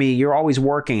there for me. You're always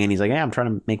working. And he's like, yeah, I'm trying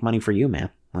to make money for you, man.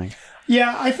 Like,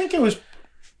 yeah, I think it was,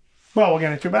 well, we'll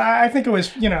get into it, but I think it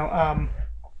was,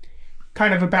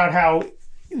 kind of about how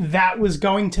that was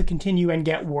going to continue and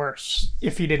get worse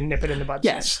if he didn't nip it in the bud.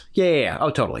 Yes. Yeah. Oh,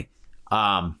 totally.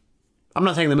 I'm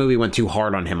not saying the movie went too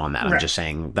hard on him on that. I'm just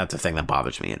saying that's a thing that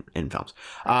bothers me in films.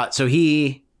 So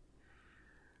he,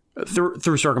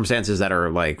 through circumstances that are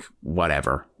like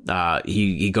whatever,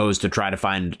 he goes to try to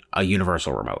find a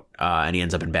Universal remote, and he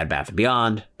ends up in Bed Bath &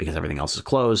 Beyond because everything else is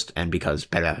closed, and because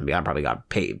Bed Bath & Beyond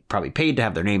probably paid to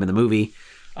have their name in the movie.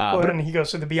 But then he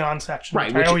goes to the Beyond section,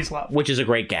 which I always love. Which is a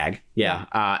great gag. Yeah.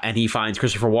 And he finds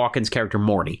Christopher Walken's character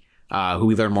Morty, who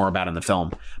we learn more about in the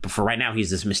film. But for right now,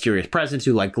 he's this mysterious presence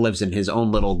who like lives in his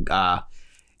own little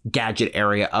gadget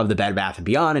area of the Bed Bath &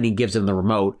 Beyond, and he gives him the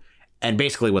remote. And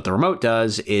basically what the remote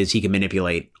does is he can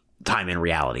manipulate time in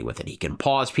reality with it. He can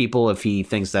pause people if he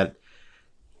thinks that,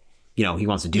 you know, he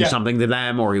wants to do something to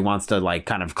them, or he wants to like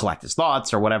kind of collect his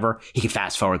thoughts or whatever. He can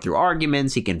fast forward through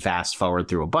arguments. He can fast forward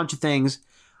through a bunch of things.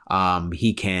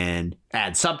 He can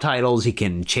add subtitles. He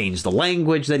can change the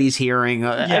language that he's hearing.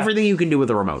 Everything you can do with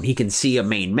a remote. He can see a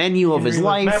main menu of his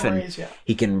life, memories, and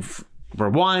he can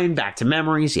rewind back to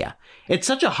memories. Yeah, it's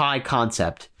such a high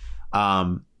concept,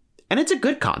 and it's a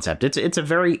good concept. It's a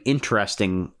very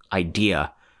interesting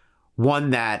idea,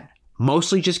 one that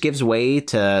mostly just gives way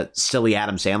to silly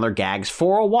Adam Sandler gags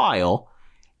for a while,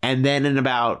 and then in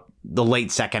about the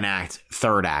late second act,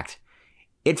 third act,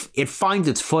 it finds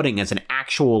its footing as an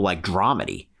actual like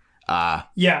dramedy.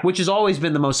 Which has always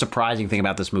been the most surprising thing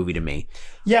about this movie to me.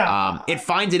 It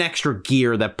finds an extra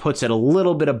gear that puts it a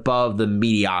little bit above the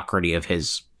mediocrity of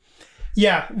his.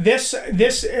 This,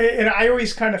 and I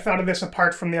always kind of thought of this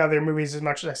apart from the other movies as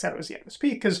much as I said it was the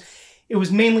MSP, because it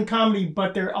was mainly comedy,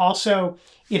 but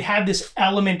it had this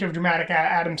element of dramatic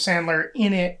Adam Sandler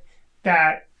in it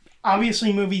that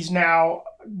obviously movies now,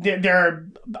 there are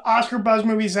Oscar buzz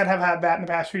movies that have had that in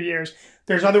the past few years.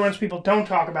 There's other ones people don't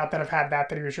talk about that have had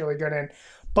that he was really good in.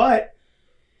 But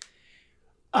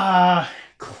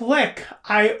Click,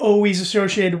 I always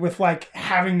associated with like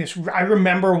having this, I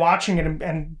remember watching it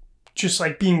and just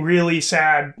like being really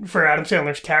sad for Adam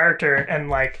Sandler's character, and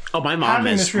like my mom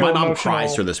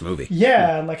cries for this movie.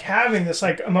 And like having this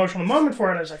like emotional moment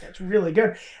for it. I was like, it's really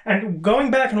good. And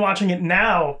going back and watching it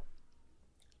now,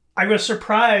 I was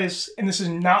surprised, and this is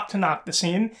not to knock the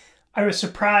scene, I was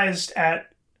surprised at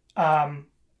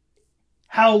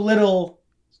how little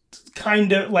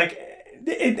kind of like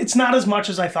it's not as much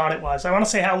as I thought it was. I want to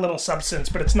say how little substance,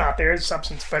 but it's not. There is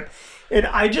substance, but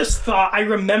I just thought, I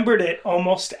remembered it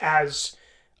almost as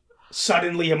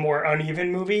suddenly a more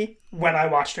uneven movie when I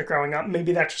watched it growing up.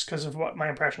 Maybe that's just because of what my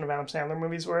impression of Adam Sandler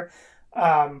movies were.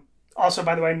 Also,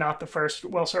 by the way, not the first,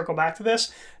 we'll circle back to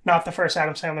this, not the first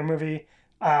Adam Sandler movie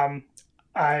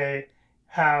I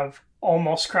have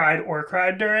almost cried or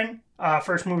cried during.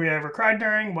 First movie I ever cried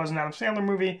during was an Adam Sandler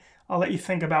movie. I'll let you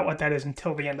think about what that is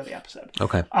until the end of the episode.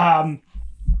 Okay. Going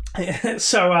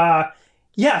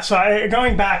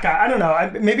back, I don't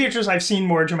know. Maybe it's just I've seen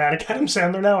more dramatic Adam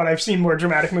Sandler now, and I've seen more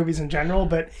dramatic movies in general,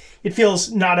 but it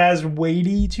feels not as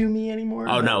weighty to me anymore.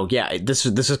 Oh, no. Yeah. This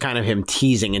is kind of him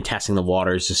teasing and testing the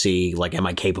waters to see, like, am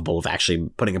I capable of actually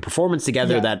putting a performance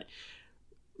together that,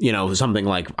 you know, something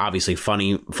like obviously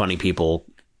funny people,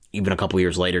 even a couple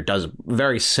years later, does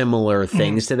very similar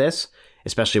things to this,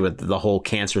 especially with the whole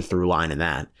cancer through line in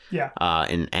that. Yeah.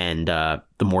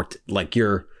 The more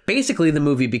basically the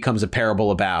movie becomes a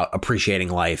parable about appreciating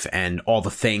life and all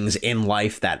the things in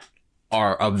life that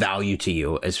are of value to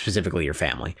you, specifically your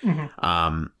family.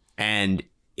 And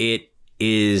it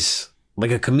is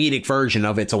like a comedic version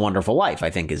of It's a Wonderful Life, I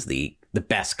think, is the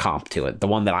best comp to it. The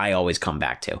one that I always come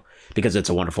back to, because It's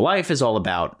a Wonderful Life is all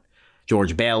about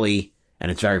George Bailey, and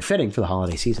it's very fitting for the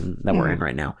holiday season that we're in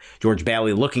right now. George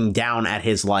Bailey looking down at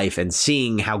his life and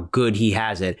seeing how good he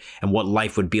has it and what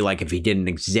life would be like if he didn't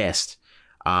exist,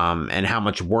 and how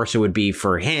much worse it would be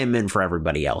for him and for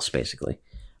everybody else, basically.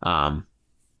 So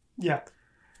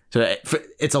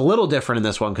it's a little different in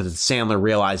this one because it's Sandler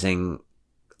realizing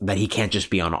that he can't just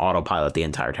be on autopilot the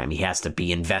entire time. He has to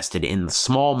be invested in the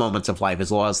small moments of life as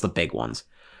well as the big ones.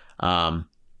 And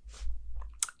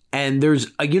there's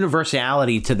a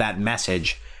universality to that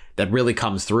message that really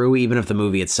comes through, even if the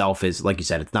movie itself is, like you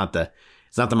said, it's not the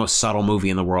most subtle movie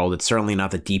in the world. It's certainly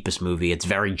not the deepest movie. It's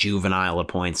very juvenile at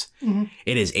points.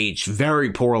 It is aged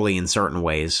very poorly in certain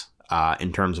ways,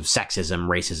 in terms of sexism,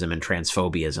 racism, and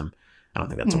transphobism. I don't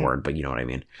think that's a word, but you know what I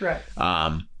mean. Right.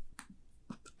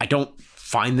 I don't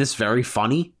find this very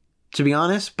funny, to be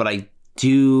honest, but I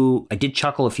did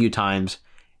chuckle a few times,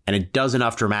 and it does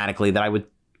enough dramatically that I would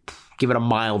give it a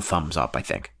mild thumbs up, I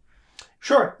think.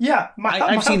 Sure. Yeah.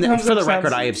 I've seen that. For the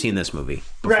record, I have seen this movie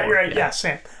before. Right. Yeah,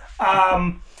 same.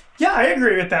 I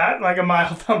agree with that. Like a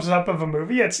mild thumbs up of a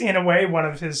movie. It's in a way one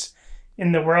of his,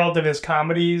 in the world of his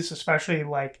comedies, especially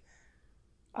like,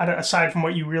 aside from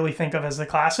what you really think of as the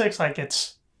classics, like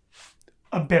it's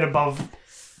a bit above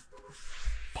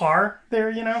par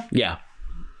there, you know? Yeah.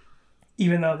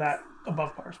 Even though that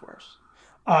above par is worse.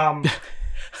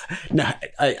 No,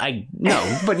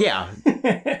 but yeah.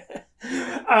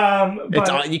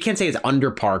 You can't say it's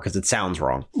under par because it sounds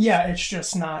wrong. Yeah, it's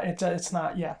just not. It's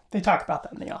not. Yeah, they talk about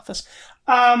that in The Office.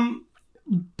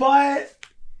 But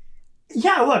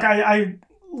yeah, look, I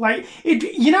like it.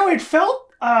 You know, it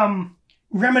felt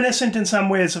reminiscent in some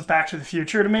ways of Back to the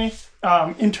Future to me,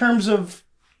 in terms of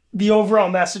the overall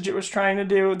message it was trying to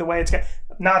do. The way it's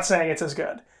not saying it's as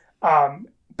good.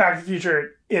 Back to the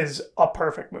Future is a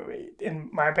perfect movie in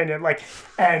my opinion.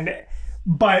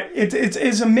 But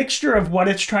it's a mixture of what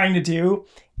it's trying to do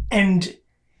and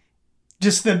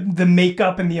just the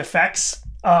makeup and the effects.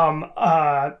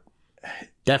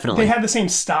 Definitely. They had the same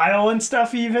style and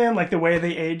stuff, even like the way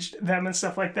they aged them and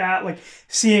stuff like that. Like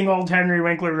seeing old Henry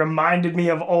Winkler reminded me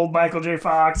of old Michael J.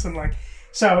 Fox, and I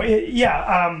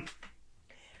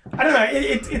don't know.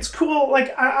 It's cool.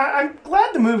 Like I'm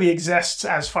glad the movie exists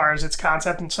as far as its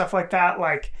concept and stuff like that.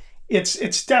 Like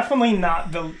it's definitely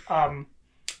not the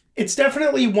it's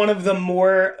definitely one of the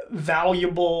more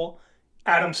valuable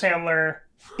Adam Sandler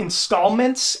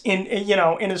installments in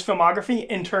his filmography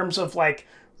in terms of like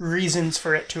reasons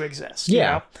for it to exist.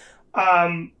 Yeah.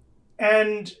 And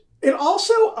it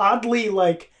also oddly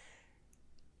like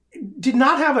did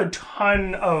not have a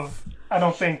ton of, I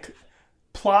don't think,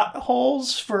 plot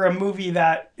holes for a movie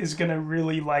that is going to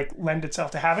really like lend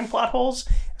itself to having plot holes,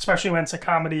 especially when it's a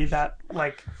comedy that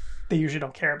like they usually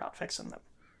don't care about fixing them,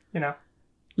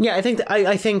 Yeah, I think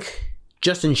I think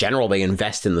just in general they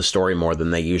invest in the story more than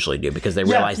they usually do because they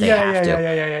realize they have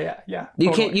to. Yeah.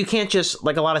 You can't just,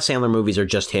 like, a lot of Sandler movies are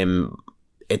just him.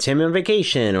 It's him on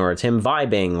vacation, or it's him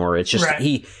vibing, or it's just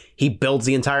he builds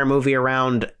the entire movie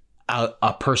around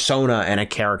a persona and a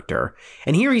character.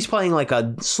 And here he's playing like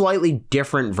a slightly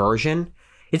different version.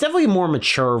 It's definitely a more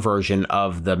mature version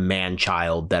of the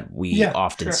man-child that we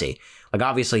often see. Like,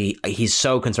 obviously, he's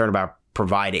so concerned about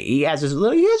providing. He has his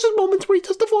moments where he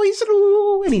does the voice,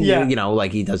 and he,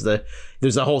 like he does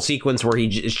there's a whole sequence where he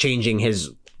is changing his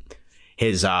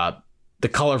the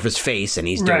color of his face, and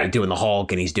he's doing the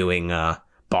Hulk, and he's doing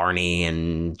Barney,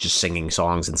 and just singing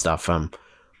songs and stuff.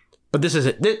 But this is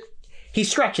it. He's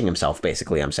stretching himself,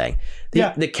 basically, I'm saying.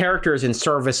 The character is in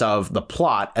service of the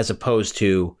plot as opposed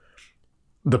to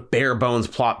the bare bones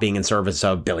plot being in service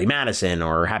of Billy Madison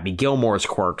or Happy Gilmore's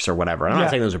quirks or whatever. I'm not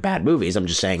saying those are bad movies. I'm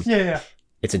just saying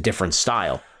it's a different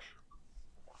style.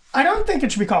 I don't think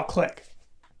it should be called Click.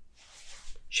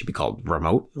 Should be called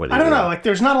Remote? I don't know. Like,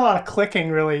 there's not a lot of clicking,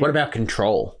 really. What about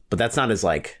Control? But that's not as,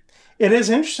 like... It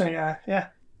is interesting, yeah.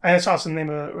 I saw some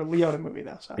name of a Leota movie,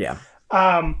 though. So. Yeah.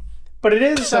 But it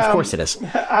is... of course it is.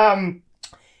 What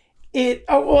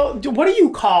do you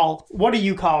call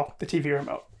the TV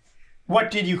remote? What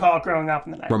did you call it growing up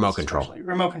in the 90s? Remote control. Especially?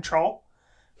 Remote control.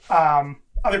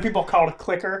 Other people call it a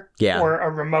clicker or a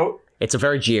remote. It's a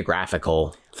very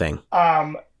geographical thing.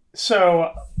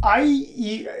 So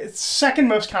second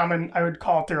most common, I would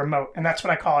call it the remote, and that's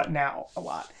what I call it now a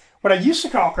lot. What I used to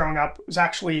call it growing up was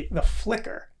actually the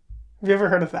flicker. Have you ever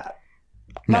heard of that?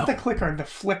 No. Not the clicker, the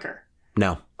flicker.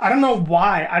 No. I don't know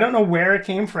why. I don't know where it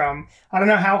came from. I don't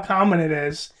know how common it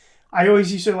is. I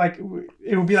always used to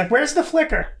it would be like, where's the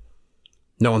flicker?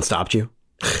 No one stopped you?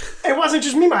 It wasn't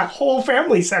just me. My whole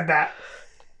family said that.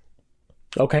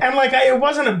 Okay. And it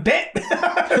wasn't a bit.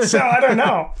 So I don't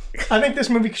know. I think this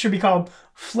movie should be called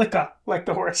Flicka, like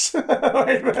the horse.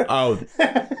 Oh.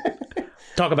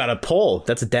 Talk about a poll.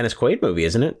 That's a Dennis Quaid movie,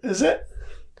 isn't it? Is it?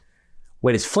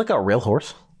 Wait, is Flicka a real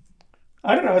horse?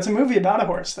 I don't know. It's a movie about a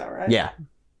horse, though, right? Yeah.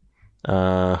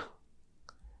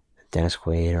 Dennis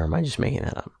Quaid, or am I just making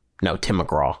that up? No, Tim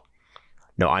McGraw.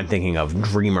 No, I'm thinking of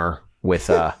Dreamer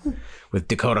with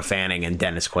Dakota Fanning and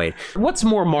Dennis Quaid. What's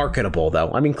more marketable,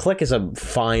 though? I mean, Click is a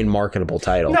fine marketable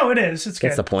title. No, it is. It's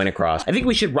Gets good. the point across. I think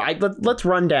we should let's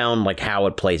run down how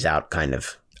it plays out, kind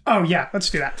of. Oh yeah,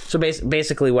 let's do that. So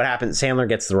basically, what happens? Sandler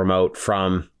gets the remote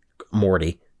from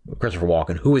Morty, Christopher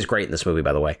Walken, who is great in this movie,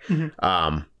 by the way.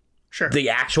 Mm-hmm. Sure. The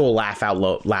actual laugh out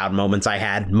loud moments I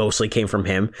had mostly came from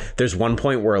him. There's one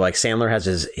point where Sandler has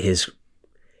his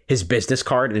business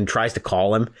card and tries to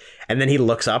call him, and then he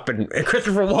looks up and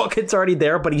Christopher Walken's already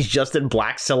there, but he's just in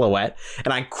black silhouette,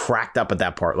 and I cracked up at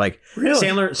that part. Really?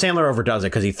 Sandler overdoes it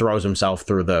because he throws himself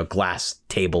through the glass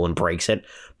table and breaks it,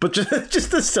 but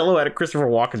just the silhouette of Christopher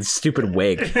Walken's stupid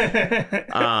wig.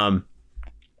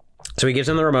 So he gives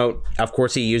him the remote. Of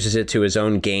course, he uses it to his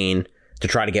own gain to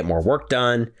try to get more work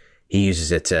done. He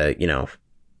uses it to,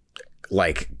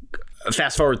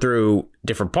 fast forward through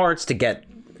different parts to get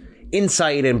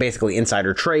insight and basically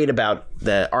insider trade about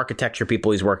the architecture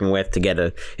people he's working with to get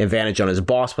an advantage on his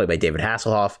boss, played by David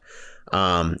Hasselhoff,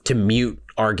 to mute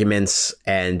arguments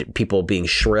and people being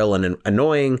shrill and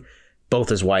annoying, both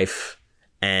his wife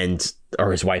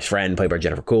or his wife's friend, played by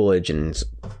Jennifer Coolidge, and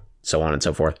so on and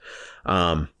so forth.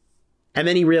 And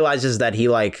then he realizes that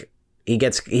he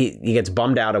gets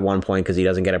bummed out at one point because he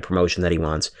doesn't get a promotion that he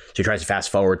wants. So he tries to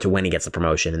fast forward to when he gets the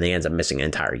promotion, and then he ends up missing an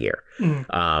entire year.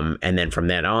 And then from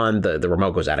then on, the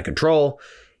remote goes out of control.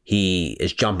 He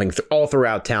is jumping all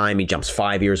throughout time. He jumps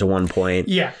 5 years at one point.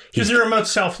 Yeah, because the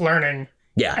remote's self-learning.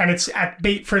 Yeah. And it's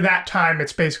for that time,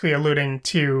 it's basically alluding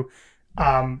to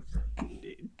TiVo,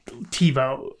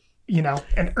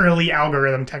 an early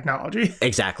algorithm technology.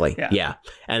 Exactly. Yeah.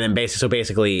 And then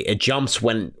basically it jumps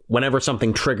whenever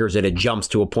something triggers it jumps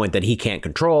to a point that he can't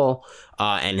control.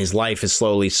 And his life is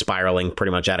slowly spiraling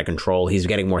pretty much out of control. He's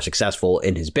getting more successful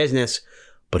in his business,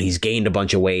 but he's gained a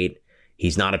bunch of weight.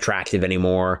 He's not attractive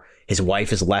anymore. His wife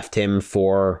has left him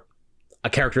for a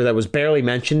character that was barely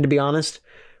mentioned, to be honest,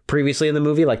 previously in the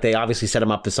movie. Like, they obviously set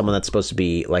him up as someone that's supposed to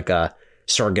be like a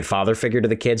surrogate father figure to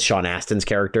the kids, Sean Astin's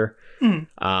character.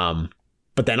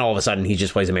 But then all of a sudden he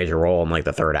just plays a major role in like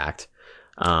the third act.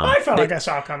 I felt like I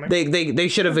saw it coming. They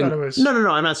should have. No.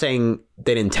 I'm not saying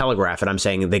they didn't telegraph it. I'm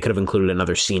saying they could have included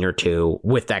another scene or two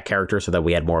with that character so that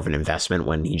we had more of an investment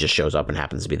when he just shows up and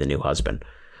happens to be the new husband.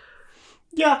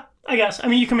 Yeah, I guess. I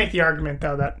mean, you can make the argument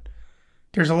though that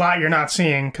there's a lot you're not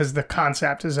seeing because the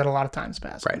concept is that a lot of times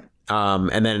pass. Right.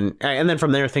 And then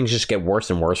from there things just get worse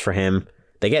and worse for him.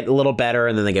 They get a little better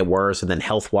and then they get worse, and then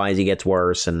health wise he gets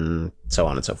worse, and so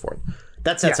on and so forth.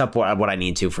 That sets up what I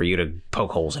need to for you to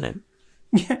poke holes in it.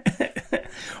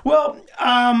 Well,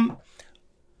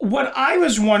 what I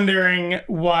was wondering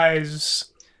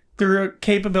was the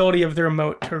capability of the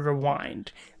remote to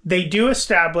rewind. They do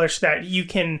establish that you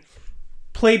can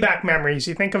play back memories.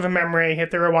 You think of a memory,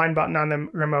 hit the rewind button on the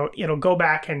remote, it'll go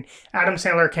back, and Adam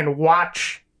Sandler can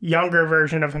watch younger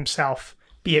version of himself,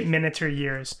 be it minutes or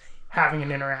years, having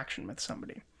an interaction with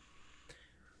somebody.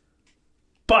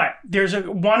 But there's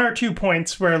one or two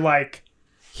points where like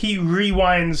he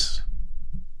rewinds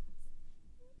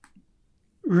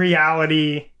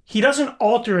reality. He doesn't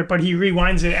alter it, but he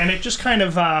rewinds it, and it just kind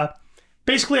of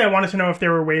basically I wanted to know if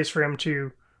there were ways for him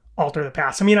to alter the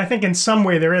past. I mean, I think in some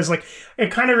way there is. Like,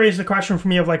 it kind of raised the question for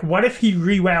me of like, what if he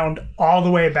rewound all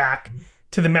the way back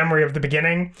to the memory of the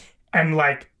beginning and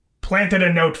like planted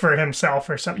a note for himself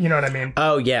or something, you know what I mean?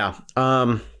 Oh yeah.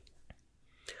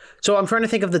 So I'm trying to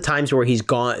think of the times where he's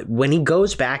gone, when he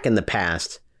goes back in the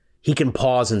past, he can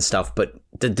pause and stuff, but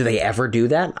do they ever do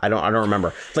that? I don't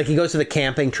remember. Like, he goes to the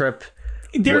camping trip.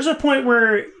 There's a point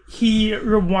where he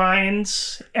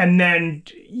rewinds and then,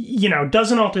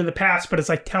 doesn't alter the past, but it's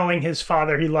like telling his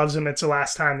father he loves him. It's the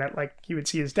last time that like he would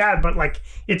see his dad, but like,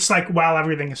 it's like while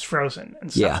everything is frozen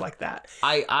and stuff like that.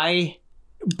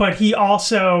 But he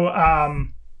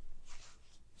also,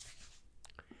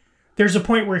 there's a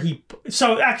point where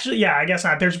I guess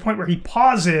not. There's a point where he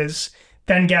pauses,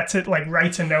 then gets it, like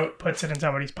writes a note, puts it in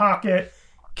somebody's pocket,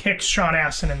 kicks Sean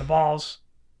Astin in the balls,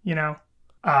 Yeah,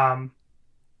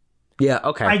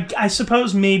 okay. I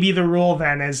suppose maybe the rule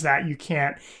then is that you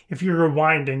can't, if you're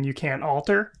rewinding, you can't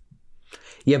alter.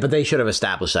 Yeah, but they should have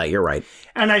established that. You're right.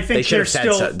 And I think there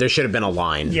should have been a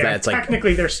line. Yeah, that's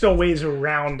technically there's still ways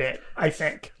around it, I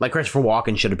think. Like Christopher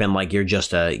Walken should have been like, you're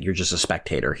just a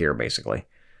spectator here, basically.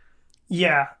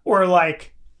 Yeah, or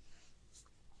like,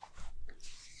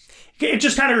 it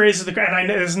just kind of raises and I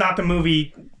know it's not the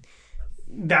movie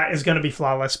that is going to be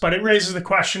flawless, but it raises the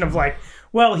question of like,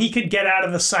 well, he could get out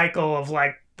of the cycle of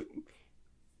like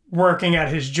working at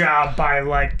his job by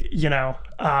like,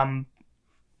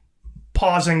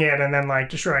 pausing it and then like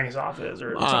destroying his office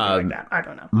or something like that. I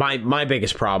don't know. My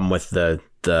biggest problem with the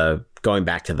going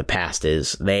back to the past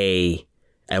is they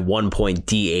at one point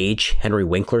DH Henry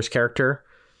Winkler's character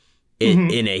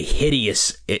in a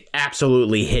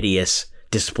absolutely hideous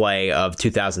display of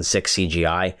 2006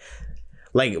 CGI.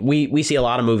 Like we see a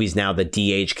lot of movies now that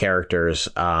DH characters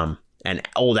and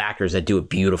old actors that do it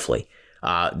beautifully.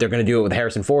 They're going to do it with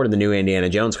Harrison Ford in the new Indiana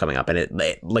Jones coming up, and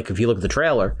it like if you look at the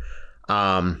trailer,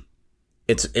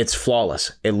 it's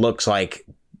flawless. It looks like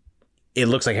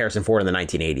Harrison Ford in the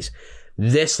 1980s.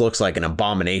 This looks like an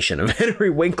abomination of Henry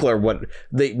Winkler. What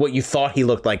you thought he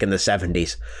looked like in the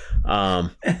 70s.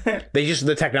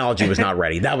 The technology was not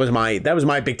ready. That was my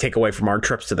big takeaway from our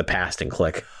trips to the past and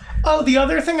Click. Oh, the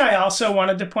other thing I also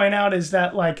wanted to point out is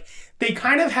that like they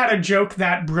kind of had a joke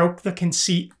that broke the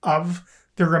conceit of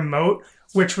the remote,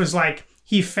 which was like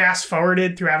he fast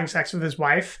forwarded through having sex with his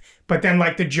wife, but then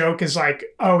like the joke is like,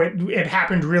 oh, it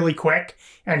happened really quick,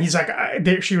 and he's like,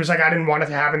 she was like, I didn't want it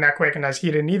to happen that quick, and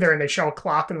he didn't either, and they show a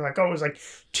clock and they're like, oh, it was like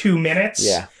 2 minutes.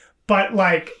 Yeah, but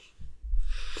like.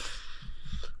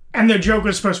 And the joke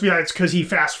was supposed to be like, it's because he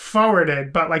fast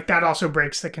forwarded, but like that also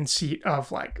breaks the conceit of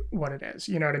like what it is,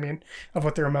 you know what I mean? Of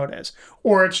what the remote is.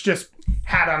 Or it's just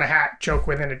hat on a hat, joke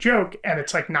within a joke, and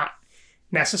it's like not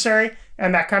necessary.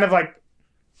 And that kind of like,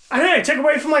 I don't know, take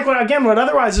away from like what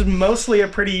otherwise is mostly a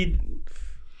pretty.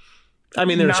 I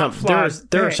mean, there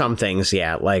are some things,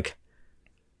 yeah, like,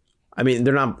 I mean,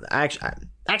 they're not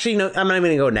actually, no, I'm not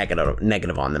even going to go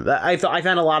negative on them. I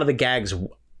found a lot of the gags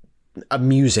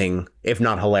amusing, if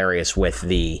not hilarious, with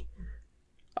the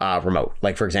remote.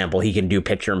 Like, for example, he can do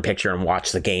picture-in-picture and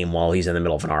watch the game while he's in the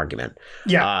middle of an argument.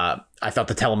 Yeah. I thought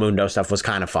the Telemundo stuff was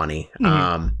kind of funny.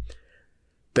 Mm-hmm.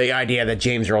 The idea that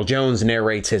James Earl Jones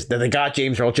narrates that they got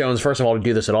James Earl Jones, first of all, to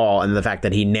do this at all, and the fact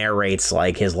that he narrates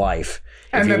like his life.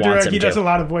 And that he does a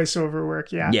lot of voiceover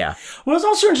work, yeah. Yeah. What's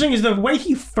also interesting is the way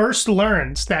he first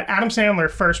learns that Adam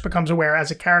Sandler first becomes aware as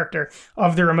a character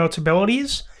of the remote's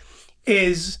abilities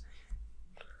is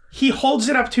he holds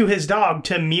it up to his dog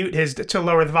to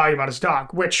lower the volume on his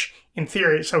dog, which in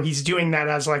theory, so he's doing that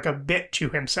as like a bit to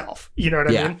himself. You know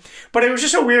what I mean? But it was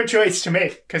just a weird choice to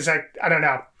make because I don't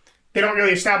know. They don't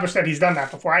really establish that he's done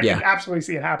that before. I can absolutely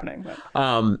see it happening. But.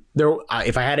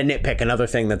 If I had to nitpick, another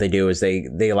thing that they do is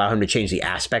they allow him to change the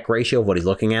aspect ratio of what he's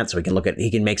looking at. So he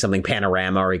can make something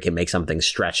panorama or he can make something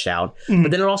stretched out. Mm-hmm.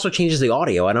 But then it also changes the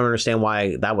audio. I don't understand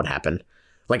why that would happen.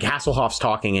 Like Hasselhoff's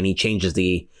talking and he changes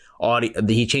the audio.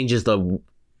 He changes the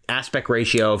aspect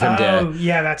ratio of him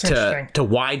that's interesting. To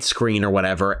widescreen or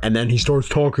whatever. And then he starts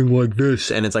talking like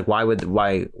this. And it's like, why would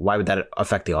that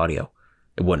affect the audio?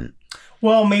 It wouldn't.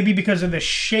 Well, maybe because of the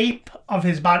shape of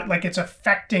his body, like it's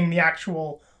affecting the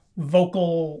actual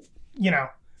vocal,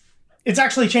 it's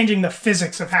actually changing the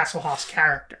physics of Hasselhoff's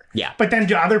character. Yeah. But then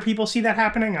do other people see that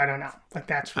happening? I don't know. Like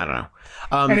that's I don't know.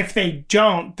 And if they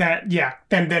don't,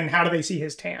 then how do they see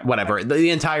his tan? Whatever.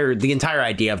 The entire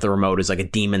idea of the remote is like a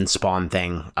demon spawn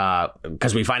thing.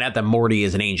 Because we find out that Morty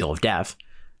is an angel of death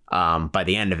by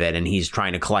the end of it, and he's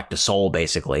trying to collect a soul,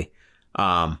 basically.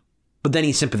 But then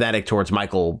he's sympathetic towards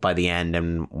Michael by the end,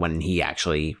 and when he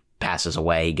actually passes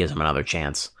away, he gives him another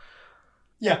chance.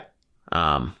 Yeah.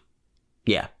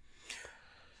 Yeah.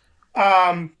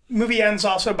 Movie ends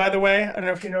also, by the way, I don't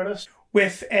know if you noticed,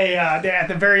 with at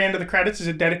the very end of the credits is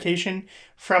a dedication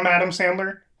from Adam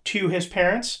Sandler to his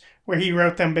parents, where he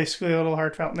wrote them basically a little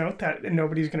heartfelt note that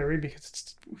nobody's going to read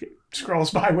because it scrolls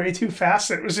by way too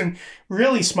fast. It was in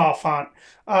really small font.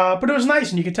 But it was nice,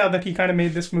 and you could tell that he kind of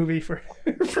made this movie for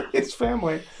his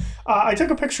family. I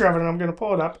took a picture of it, and I'm going to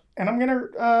pull it up, and I'm going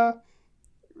to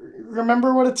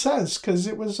remember what it says, because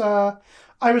it was...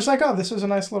 I was like, oh, this is a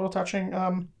nice little touching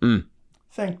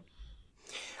thing.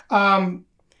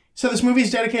 So this movie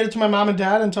is dedicated to my mom and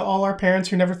dad and to all our parents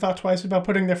who never thought twice about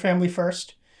putting their family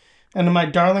first. And to my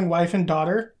darling wife and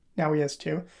daughter, now he has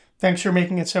two, thanks for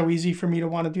making it so easy for me to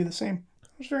want to do the same.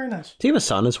 It was very nice. Do you have a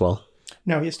son as well?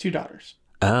 No, he has two daughters.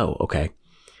 Oh, okay.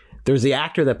 There's the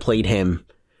actor that played him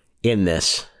in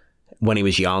this when he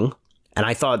was young, and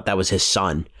I thought that was his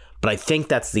son. But I think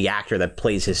that's the actor that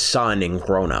plays his son in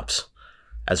Grown Ups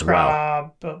as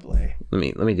well. Probably.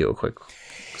 Let me do a quick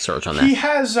search on that. He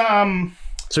has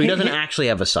so he doesn't actually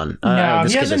have a son. No,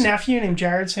 he has a nephew named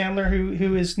Jared Sandler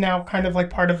who is now kind of like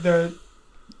part of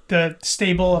the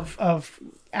stable of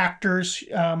actors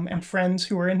and friends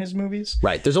who are in his movies.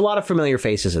 Right. There's a lot of familiar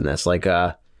faces in this. Like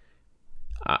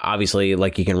obviously,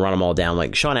 like you can run them all down.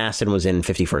 Like Sean Astin was in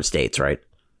 50 First Dates, right?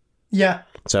 Yeah.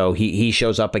 So he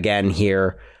shows up again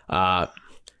here. Rob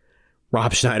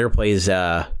Schneider plays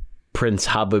Prince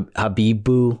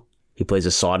Habibu. He plays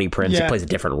a Saudi prince. Yeah. He plays a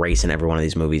different race in every one of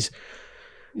these movies.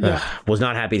 Yeah. Was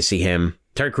not happy to see him.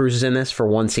 Terry Crews is in this for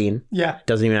one scene. Yeah.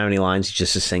 Doesn't even have any lines. He's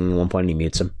just singing at one point and he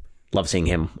mutes him. Love seeing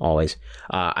him always.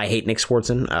 I hate Nick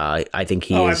Swartzen. I think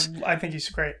he is... I think he's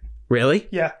great. Really?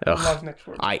 Yeah. I love Nick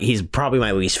Swartzen. He's probably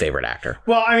my least favorite actor.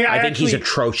 Well, I mean, I think he's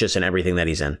atrocious in everything that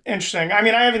he's in. Interesting. I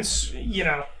mean, I haven't,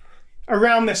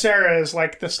 around this era is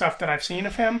like the stuff that I've seen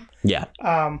of him. Yeah.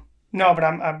 No, but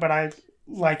I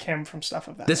like him from stuff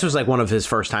of that. This was like one of his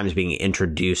first times being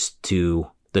introduced to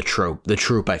the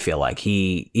troupe. I feel like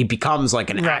he becomes like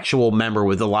an actual member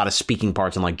with a lot of speaking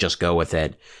parts and like Just Go With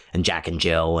It and Jack and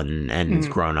Jill and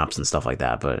Grown Ups and stuff like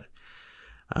that. But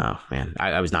oh man,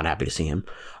 I was not happy to see him.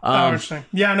 Interesting.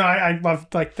 Yeah, no, I love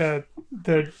like the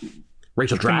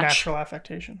Rachel Dratch natural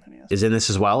affectation that he has. Is in this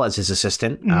as well as his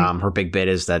assistant. Her big bit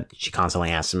is that she constantly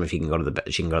asks him if she can go to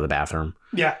the bathroom.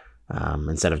 Yeah.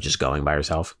 Instead of just going by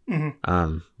herself.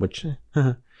 Which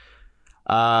I'm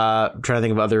trying to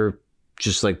think of other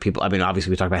just like people. I mean,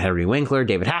 obviously we talked about Henry Winkler.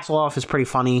 David Hasselhoff is pretty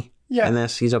funny in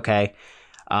this. He's okay.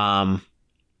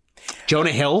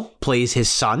 Jonah Hill plays his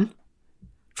son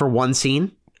for one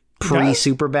scene.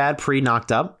 Pre-Superbad,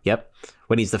 pre-Knocked Up. Yep.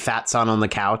 When he's the fat son on the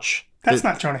couch. That's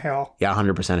not Jonah Hill. Yeah,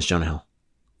 100% is Jonah Hill.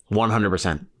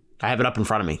 100%. I have it up in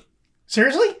front of me.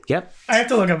 Seriously? Yep. I have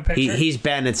to look up a picture. He's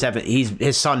Ben at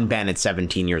his son Ben at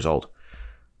 17 years old.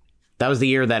 That was the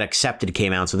year that Accepted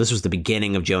came out, so this was the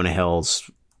beginning of Jonah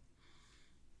Hill's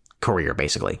career,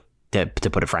 basically. To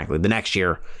put it frankly, the next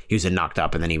year he was in Knocked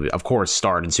Up, and then he of course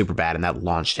starred in Superbad, and that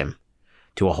launched him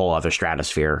to a whole other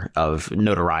stratosphere of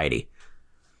notoriety.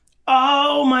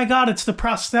 Oh my God, it's the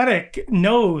prosthetic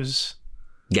nose.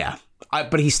 Yeah.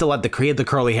 But he still had the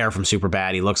curly hair from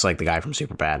Superbad. He looks like the guy from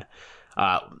Superbad.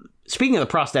 Speaking of the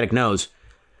prosthetic nose,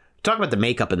 talk about the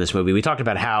makeup in this movie. We talked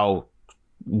about how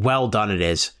well done it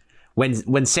is. When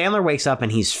Sandler wakes up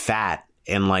and he's fat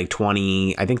in like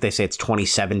I think they say it's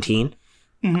 2017.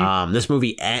 Mm-hmm. This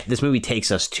movie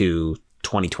takes us to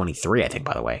 2023, I think,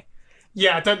 by the way.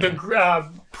 Yeah,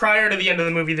 the prior to the end of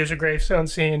the movie, there's a gravestone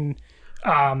scene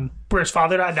where his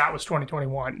father died. That was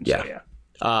 2021. So,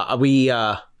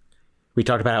 yeah. We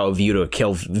talked about how a view to a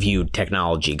kill viewed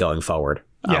technology going forward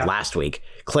last week.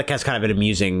 Click has kind of an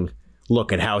amusing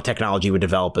look at how technology would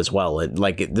develop as well.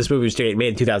 This movie was made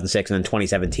in 2006, and in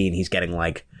 2017, he's getting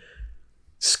like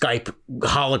Skype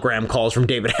hologram calls from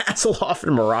David Hasselhoff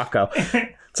in Morocco.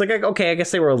 It's like, okay, I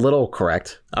guess they were a little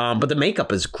correct. But the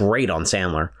makeup is great on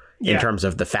Sandler in terms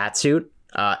of the fat suit.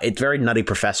 It's very Nutty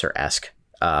Professor-esque,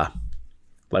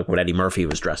 like what Eddie Murphy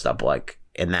was dressed up like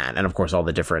in that. And of course, all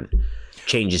the different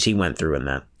changes he went through in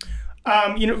that.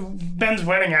 Ben's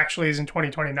wedding actually is in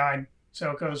 2029.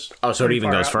 So it goes. Oh, so it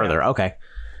even goes further. Now. Okay.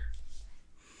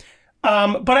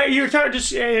 But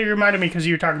it reminded me because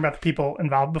you were talking about the people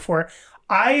involved before.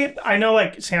 I know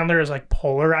like Sandler is like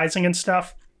polarizing and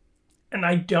stuff, and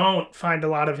I don't find a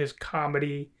lot of his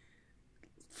comedy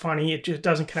funny. It just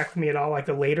doesn't connect with me at all, like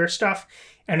the later stuff,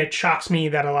 and it shocks me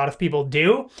that a lot of people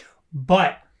do.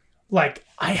 But like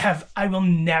I will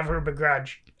never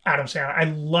begrudge Adam Sandler. I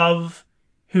love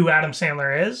who Adam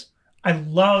Sandler is. I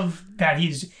love that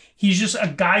he's just a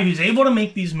guy who's able to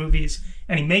make these movies,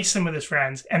 and he makes them with his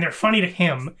friends, and they're funny to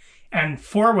him, and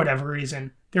for whatever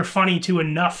reason, they're funny to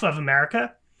enough of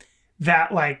America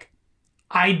that like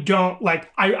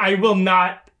I will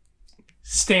not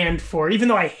stand for, even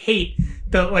though I hate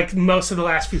most of the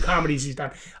last few comedies he's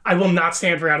done, I will not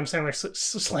stand for Adam Sandler's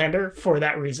slander for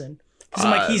that reason. Because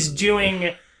I'm like, he's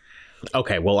doing.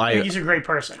 Okay, well, he's a great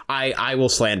person. I will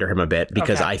slander him a bit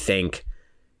because I think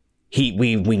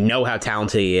we know how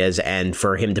talented he is, and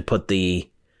for him to put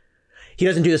he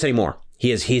doesn't do this anymore.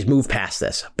 He's moved past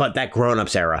this, but that Grown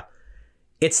Ups era,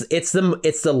 it's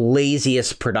the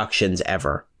laziest productions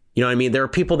ever. You know what I mean? There are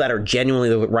people that are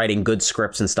genuinely writing good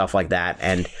scripts and stuff like that,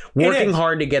 and working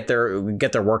hard to get their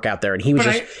work out there. And he was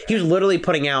he was literally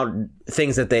putting out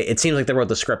things that it seems like they wrote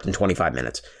the script in 25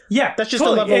 minutes. Yeah, that's just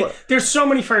totally. A level. There's so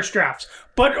many first drafts,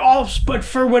 but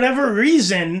for whatever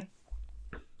reason,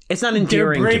 it's not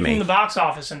endearing to me. They're breaking the box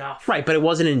office enough, right? But it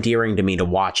wasn't endearing to me to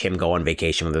watch him go on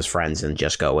vacation with his friends and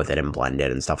just go with it and blend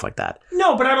it and stuff like that.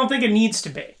 No, but I don't think it needs to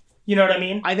be. You know what I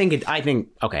mean? I think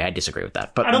okay, I disagree with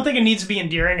that. But I don't think it needs to be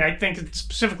endearing. I think it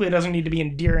specifically doesn't need to be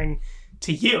endearing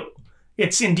to you.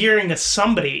 It's endearing to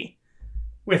somebody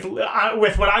with what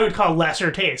I would call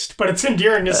lesser taste, but it's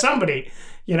endearing to somebody,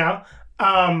 you know?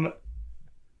 I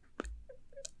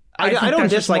don't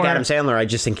dislike Adam Sandler. I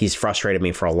just think he's frustrated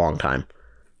me for a long time.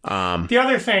 The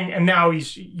other thing, and now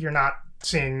you're not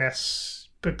seeing this,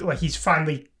 but like he's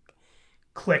finally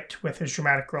clicked with his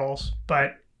dramatic roles,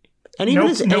 but and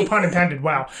even no pun intended.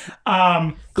 Wow.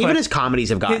 Even his comedies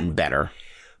have gotten better.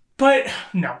 But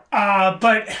no.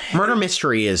 But Murder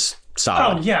Mystery is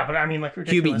solid. Oh yeah, but I mean like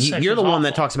Ridiculous Hubie, 6 you're the awful. one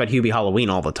that talks about Hubie Halloween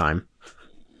all the time.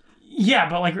 Yeah,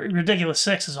 but like Ridiculous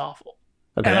 6 is awful.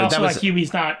 Okay, and also like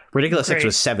Hubie's not Ridiculous great. 6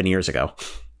 was 7 years ago.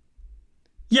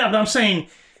 Yeah, but I'm saying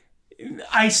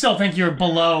I still think you're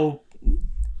below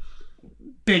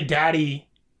Big Daddy.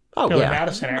 Oh, Billy yeah.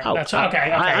 Madison era. Oh, That's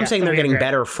okay. I'm saying they're getting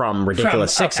better from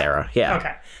Ridiculous 6 era. Yeah.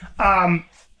 Okay.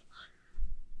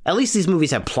 At least these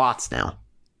movies have plots now.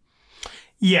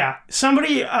 Yeah.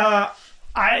 Somebody,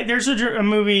 there's a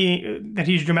movie that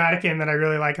he's dramatic in that I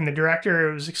really like, and the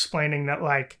director was explaining that,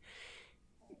 like,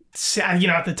 you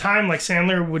know, at the time, like,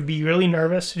 Sandler would be really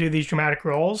nervous to do these dramatic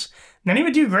roles, and then he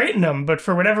would do great in them, but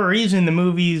for whatever reason, the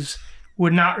movies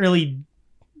would not really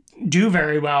do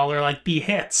very well or like be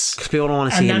hits because people don't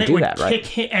want to see him do that,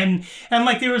 right? And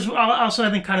like there was also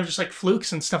I think kind of just like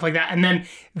flukes and stuff like that, and then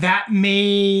that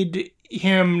made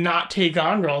him not take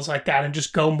on roles like that and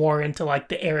just go more into like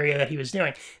the area that he was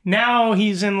doing. Now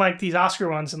he's in like these Oscar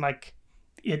ones and like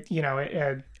it, you know,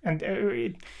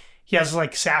 he has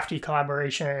like Safdie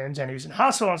collaborations and he was in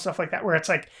Hustle and stuff like that, where it's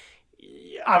like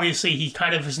obviously he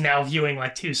kind of is now viewing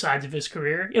like two sides of his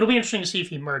career. It'll be interesting to see if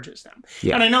he merges them.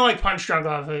 Yeah. And I know like Punch Drunk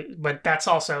Love, but that's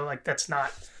also like, that's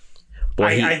not,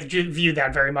 I view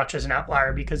that very much as an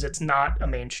outlier because it's not a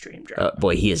mainstream drama.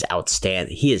 Boy, he is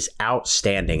outstanding. He is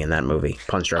outstanding in that movie,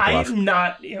 Punch Drunk Love. I'm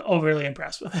not overly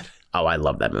impressed with it. Oh, I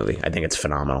love that movie. I think it's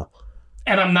phenomenal.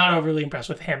 And I'm not overly impressed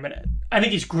with him in it. I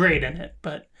think he's great in it,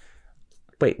 but...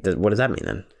 Wait, what does that mean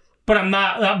then? But I'm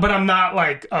not. But I'm not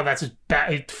like, oh, that's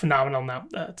phenomenal. No,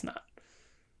 that's not.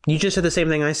 You just said the same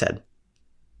thing I said.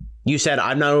 You said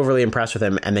I'm not overly impressed with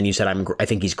him, and then you said I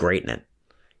think he's great in it.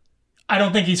 I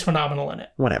don't think he's phenomenal in it.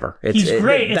 Whatever. He's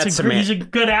great. He's a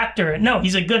good actor. No,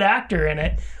 he's a good actor in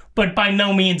it. But by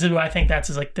no means do I think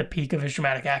that's like the peak of his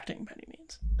dramatic acting by any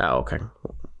means. Oh, okay.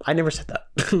 I never said that.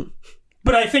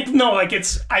 But I think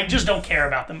I just don't care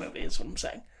about the movie. Is what I'm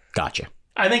saying. Gotcha.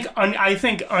 I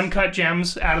think Uncut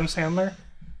Gems, Adam Sandler,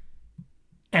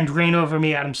 and Reign Over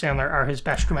Me, Adam Sandler are his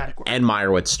best dramatic work. And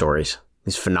Meyerowitz Stories.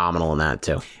 He's phenomenal in that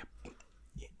too.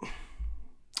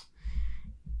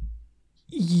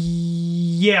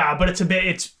 Yeah, but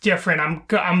it's different.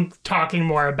 I'm talking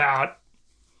more about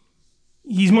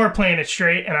he's more playing it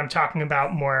straight, and I'm talking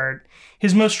about more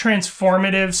his most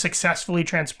successfully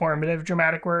transformative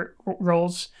dramatic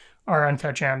roles are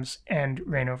Uncut Gems and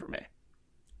Reign Over Me.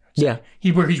 Yeah,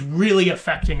 where he's really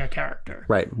affecting a character,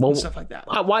 right? Well, stuff like that.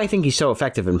 Why I think he's so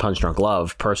effective in Punch Drunk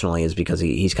Love, personally, is because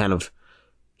he's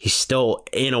still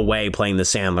in a way playing the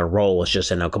Sandler role. It's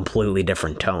just in a completely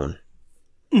different tone.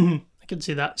 Mm-hmm. I can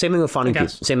see that. Same thing with funny people.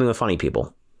 Same thing with Funny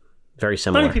People. Very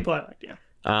similar. Funny People, I like. Yeah.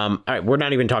 All right, we're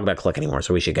not even talking about Click anymore,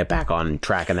 so we should get back on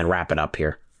track and then wrap it up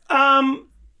here.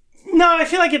 No, I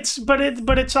feel like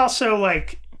it's also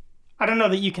like, I don't know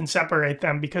that you can separate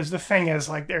them, because the thing is,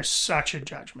 like, there's such a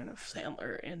judgment of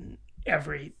Sandler in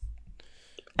every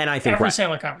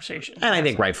Sandler conversation. And I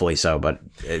think rightfully so, but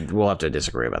we'll have to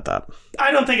disagree about that.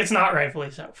 I don't think it's not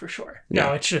rightfully so, for sure. Yeah.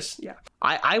 No, it's just, yeah.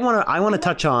 I want to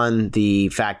touch on the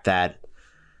fact that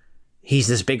he's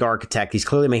this big architect. He's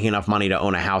clearly making enough money to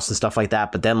own a house and stuff like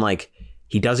that. But then, like,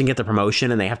 he doesn't get the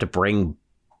promotion, and they have to bring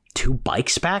 2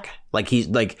 bikes back. Like, he's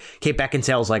like, Kate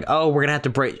Beckinsale's like, oh, we're gonna have to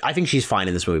break. I think she's fine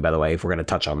in this movie, by the way. If we're gonna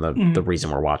touch on the reason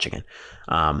we're watching it,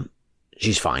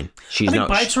 she's fine. I think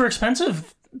bikes were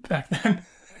expensive back then.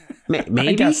 Maybe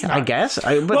I guess.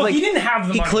 But he didn't have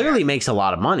the money. He clearly makes a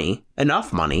lot of money,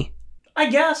 enough money. I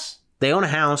guess they own a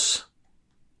house.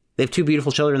 They have 2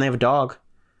 beautiful children. They have a dog.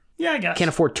 Yeah, I guess. Can't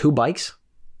afford 2 bikes.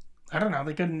 I don't know.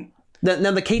 They couldn't.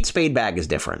 Now the Kate Spade bag is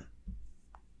different.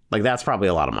 Like, that's probably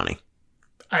a lot of money.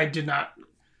 I did not.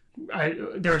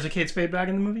 There was a Kate Spade bag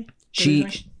in the movie?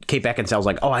 Kate Beckinsale's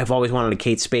like, oh, I've always wanted a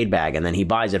Kate Spade bag, and then he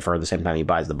buys it for her the same time he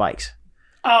buys the bikes.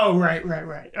 Oh, right.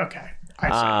 Okay.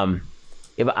 I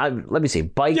see. Let me see.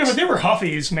 Bikes. Yeah, but they were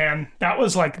Huffies, man. That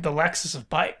was like the Lexus of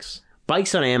bikes.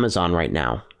 Bikes on Amazon right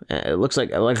now. It looks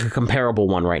like a comparable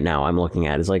one right now I'm looking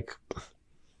at is like,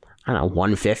 I don't know,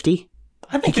 $150?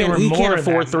 I think they were more than. He can't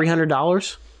afford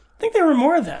 $300? I think they were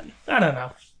more than. I don't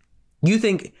know. You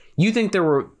think there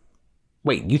were...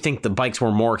 Wait, you think the bikes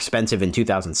were more expensive in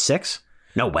 2006?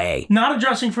 No way. Not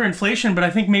adjusting for inflation, but I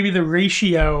think maybe the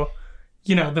ratio,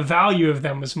 the value of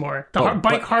them was more.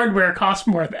 Bike hardware cost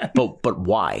more then. But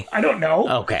why? I don't know.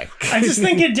 Okay. I just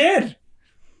think it did.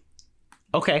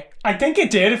 Okay. I think it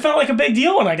did. It felt like a big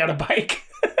deal when I got a bike.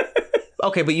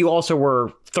 Okay, but you also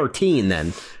were 13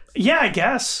 then. Yeah, I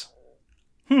guess.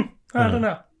 I don't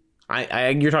know.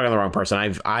 You're talking to the wrong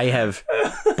person. I have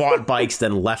bought bikes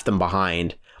then left them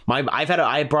behind.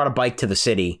 I brought a bike to the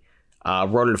city,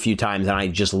 rode it a few times, and I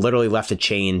just literally left a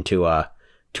chain to a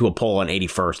pole on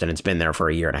 81st, and it's been there for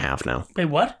a year and a half now. Wait,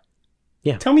 what?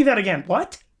 Yeah. Tell me that again.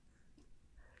 What?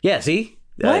 Yeah. See.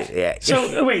 What? Yeah.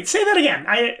 So wait, say that again.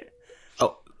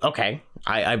 Oh, okay.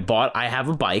 I have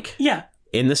a bike. Yeah.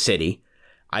 In the city.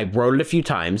 I rode it a few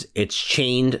times. It's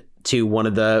chained to one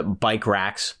of the bike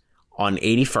racks on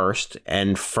 81st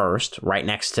and 1st, right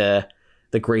next to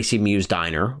the Gracie Muse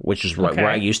Diner, which is where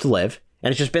I used to live.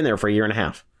 And it's just been there for a year and a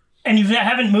half. And you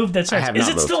haven't moved that since? Is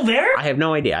it moved. Still there? I have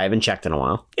no idea. I haven't checked in a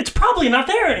while. It's probably not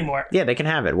there anymore. Yeah, they can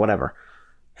have it. Whatever.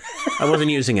 I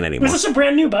wasn't using it anymore. Was this a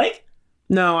brand new bike?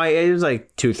 No, it was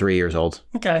like 2-3 years old.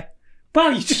 Okay. Wow,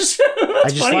 you just... I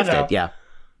just funny, left though. it, yeah.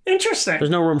 Interesting. There's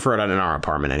no room for it in our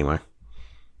apartment anyway.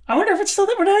 I wonder if it's still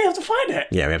there, but now you have to find it.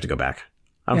 Yeah, we have to go back.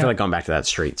 I don't feel like going back to that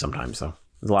street sometimes, though.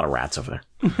 There's a lot of rats over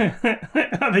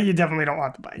there. You definitely don't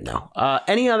want the bike. No.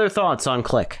 Any other thoughts on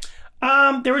Click?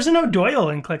 There was an O'Doyle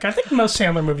in Click. I think most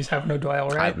Sandler movies have an O'Doyle,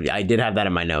 right? I did have that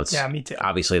in my notes. Yeah, me too.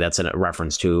 Obviously, that's a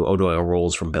reference to O'Doyle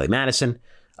Rules from Billy Madison.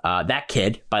 That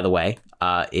kid, by the way,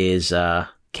 is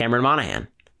Cameron Monaghan,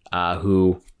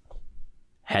 who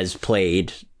has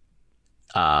played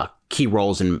key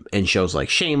roles in shows like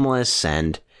Shameless,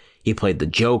 and he played the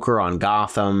Joker on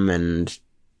Gotham, and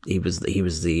he was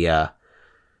the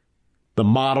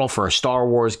model for a Star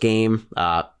Wars game.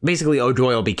 Basically,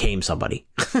 O'Doyle became somebody.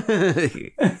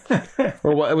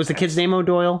 Or what was the kid's name?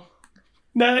 O'Doyle?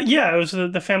 Yeah, it was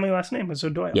the family last name was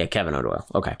O'Doyle. Yeah, Kevin O'Doyle.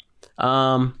 Okay.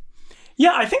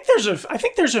 Yeah, I think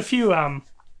there's a few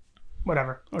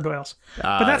whatever, O'Doyle's.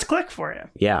 But that's Click for you.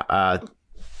 Yeah.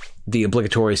 The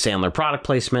obligatory Sandler product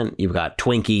placement. You've got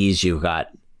Twinkies. You've got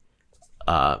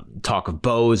talk of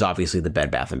Bose, obviously the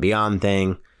Bed Bath & Beyond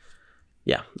thing.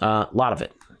 Yeah, a lot of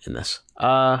it in this.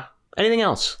 Anything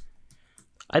else?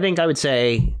 I think I would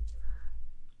say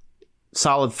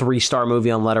solid 3-star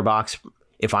movie on Letterboxd.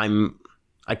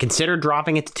 I consider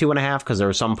dropping it to 2.5 because there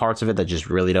are some parts of it that just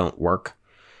really don't work.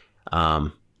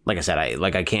 Like I said,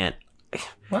 I can't.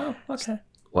 Wow. Okay.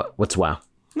 What's wow?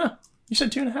 No, you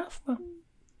said 2.5. Oh.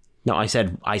 No, I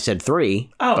said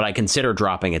 3, but I consider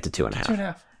dropping it to 2.5.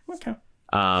 2.5. Okay.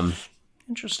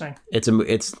 Interesting.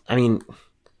 I mean,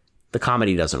 the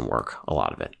comedy doesn't work. A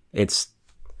lot of it.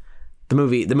 The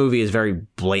movie is very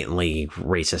blatantly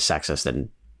racist, sexist, and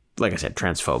like I said,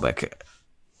 transphobic.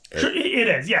 It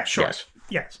is. Yeah. Sure.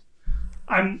 Yes.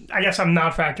 I guess I'm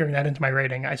not factoring that into my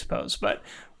rating, I suppose, but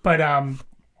and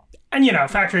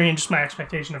factoring in just my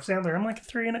expectation of Sandler, I'm like a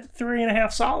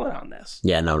 3.5 solid on this.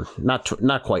 Yeah, no,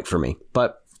 not quite for me,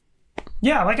 but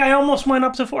yeah, like I almost went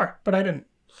up to 4, but I didn't.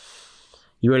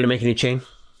 You ready to make a new chain?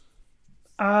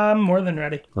 I'm more than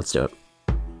ready. Let's do it.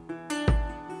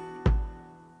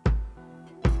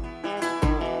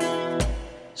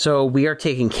 So we are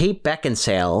taking Kate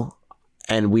Beckinsale,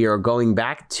 and we are going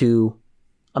back to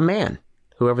a man.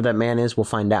 Whoever that man is, we'll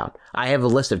find out. I have a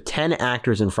list of 10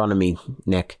 actors in front of me,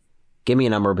 Nick. Give me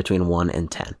a number between 1 and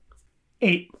 10.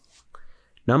 8.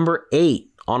 Number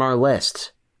 8 on our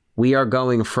list. We are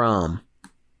going from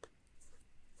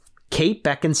Kate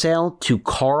Beckinsale to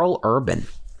Carl Urban,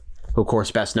 who, of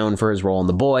course, best known for his role in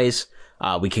The Boys.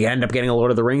 We could end up getting a Lord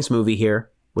of the Rings movie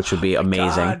here, which would be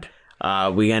amazing.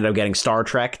 We end up getting Star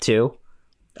Trek, too.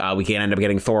 We can end up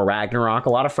getting Thor Ragnarok. A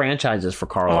lot of franchises for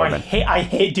Carl Urban. I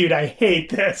hate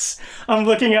this. I'm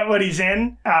looking at what he's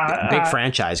in. Big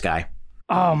franchise guy.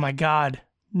 Oh, my God.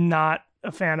 Not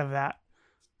a fan of that.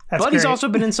 That's but great. He's also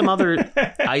been in some other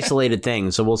isolated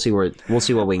things, so we'll see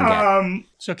what we can get.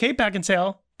 So Kate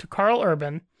Beckinsale to Carl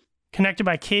Urban, connected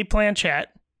by Kate Blanchett.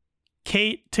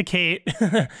 Kate to Kate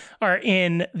are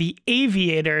in The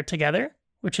Aviator together,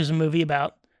 which is a movie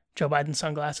about Joe Biden's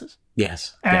sunglasses.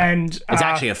 Yes, and it's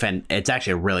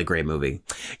actually a really great movie.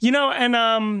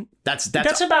 And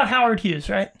that's about Howard Hughes,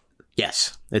 right?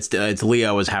 Yes, it's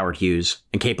Leo as Howard Hughes,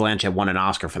 and Kate Blanchett won an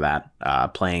Oscar for that,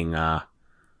 playing not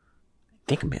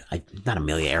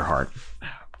Amelia Earhart,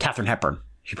 Katharine Hepburn.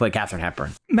 She played Katharine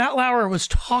Hepburn. Matt Lauer was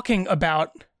talking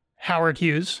about Howard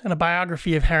Hughes in a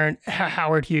biography of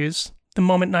Howard Hughes the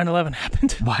moment 9/11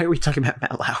 happened. Why are we talking about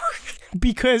Matt Lauer?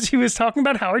 Because he was talking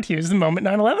about Howard Hughes the moment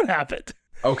 9/11 happened.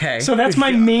 Okay. So that's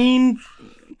my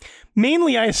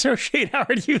mainly I associate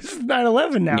Howard Hughes with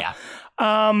 9/11 now.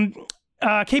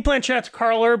 Yeah. Kate Blanchett to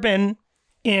Carl Urban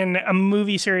in a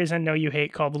movie series I know you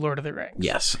hate called The Lord of the Rings.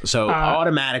 Yes. So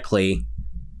automatically,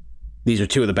 these are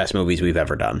 2 of the best movies we've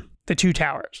ever done. The Two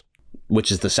Towers.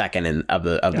 Which is the second of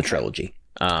the trilogy.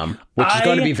 Which is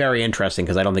going to be very interesting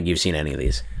because I don't think you've seen any of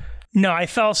these. No, I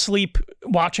fell asleep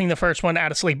watching the first one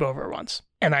at a sleepover once.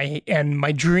 And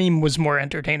my dream was more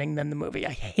entertaining than the movie.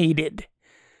 I hated.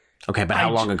 Okay, but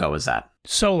how long ago was that?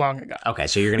 So long ago. Okay,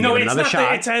 so you're going to give it another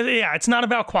shot? It's not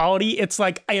about quality. It's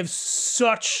like I have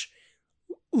such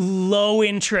low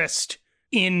interest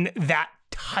in that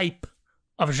type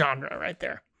of genre right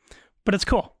there. But it's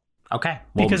cool. Okay.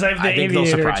 Well, because I have the think they'll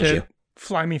Aviator surprise to you.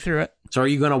 fly me through it. So are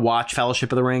you going to watch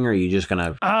Fellowship of the Ring, or are you just going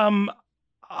to... I'm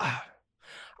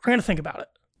going to think about it.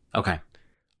 Okay.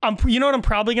 You know what I'm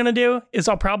probably going to do is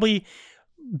I'll probably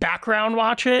background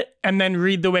watch it and then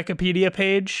read the Wikipedia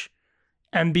page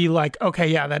and be like, okay,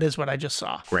 yeah, that is what I just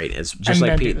saw. Great. It's just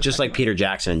like Peter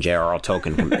Jackson and J.R.R.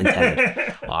 Tolkien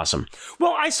intended. Awesome.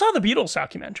 Well, I saw the Beatles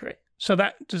documentary. So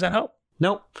does that help?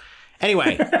 Nope.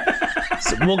 Anyway,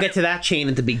 so we'll get to that chain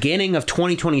at the beginning of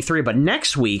 2023. But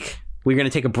next week, we're going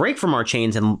to take a break from our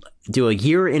chains and do a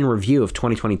year in review of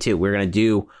 2022. We're going to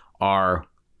do our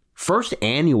first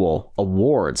annual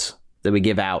awards that we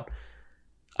give out.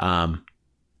 We're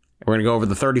going to go over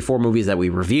the 34 movies that we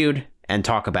reviewed and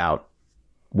talk about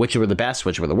which were the best,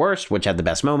 which were the worst, which had the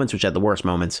best moments, which had the worst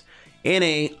moments, in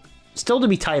a still to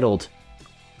be titled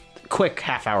quick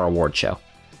half-hour award show.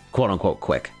 Quote unquote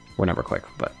quick. We're never quick,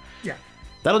 but yeah.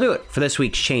 That'll do it for this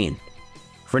week's Chain.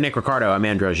 For Nick Ricardo, I'm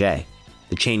Andrew Auger.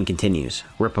 The chain continues.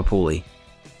 Rip Papuli,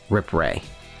 Rip Ray,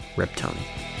 Rip Tony.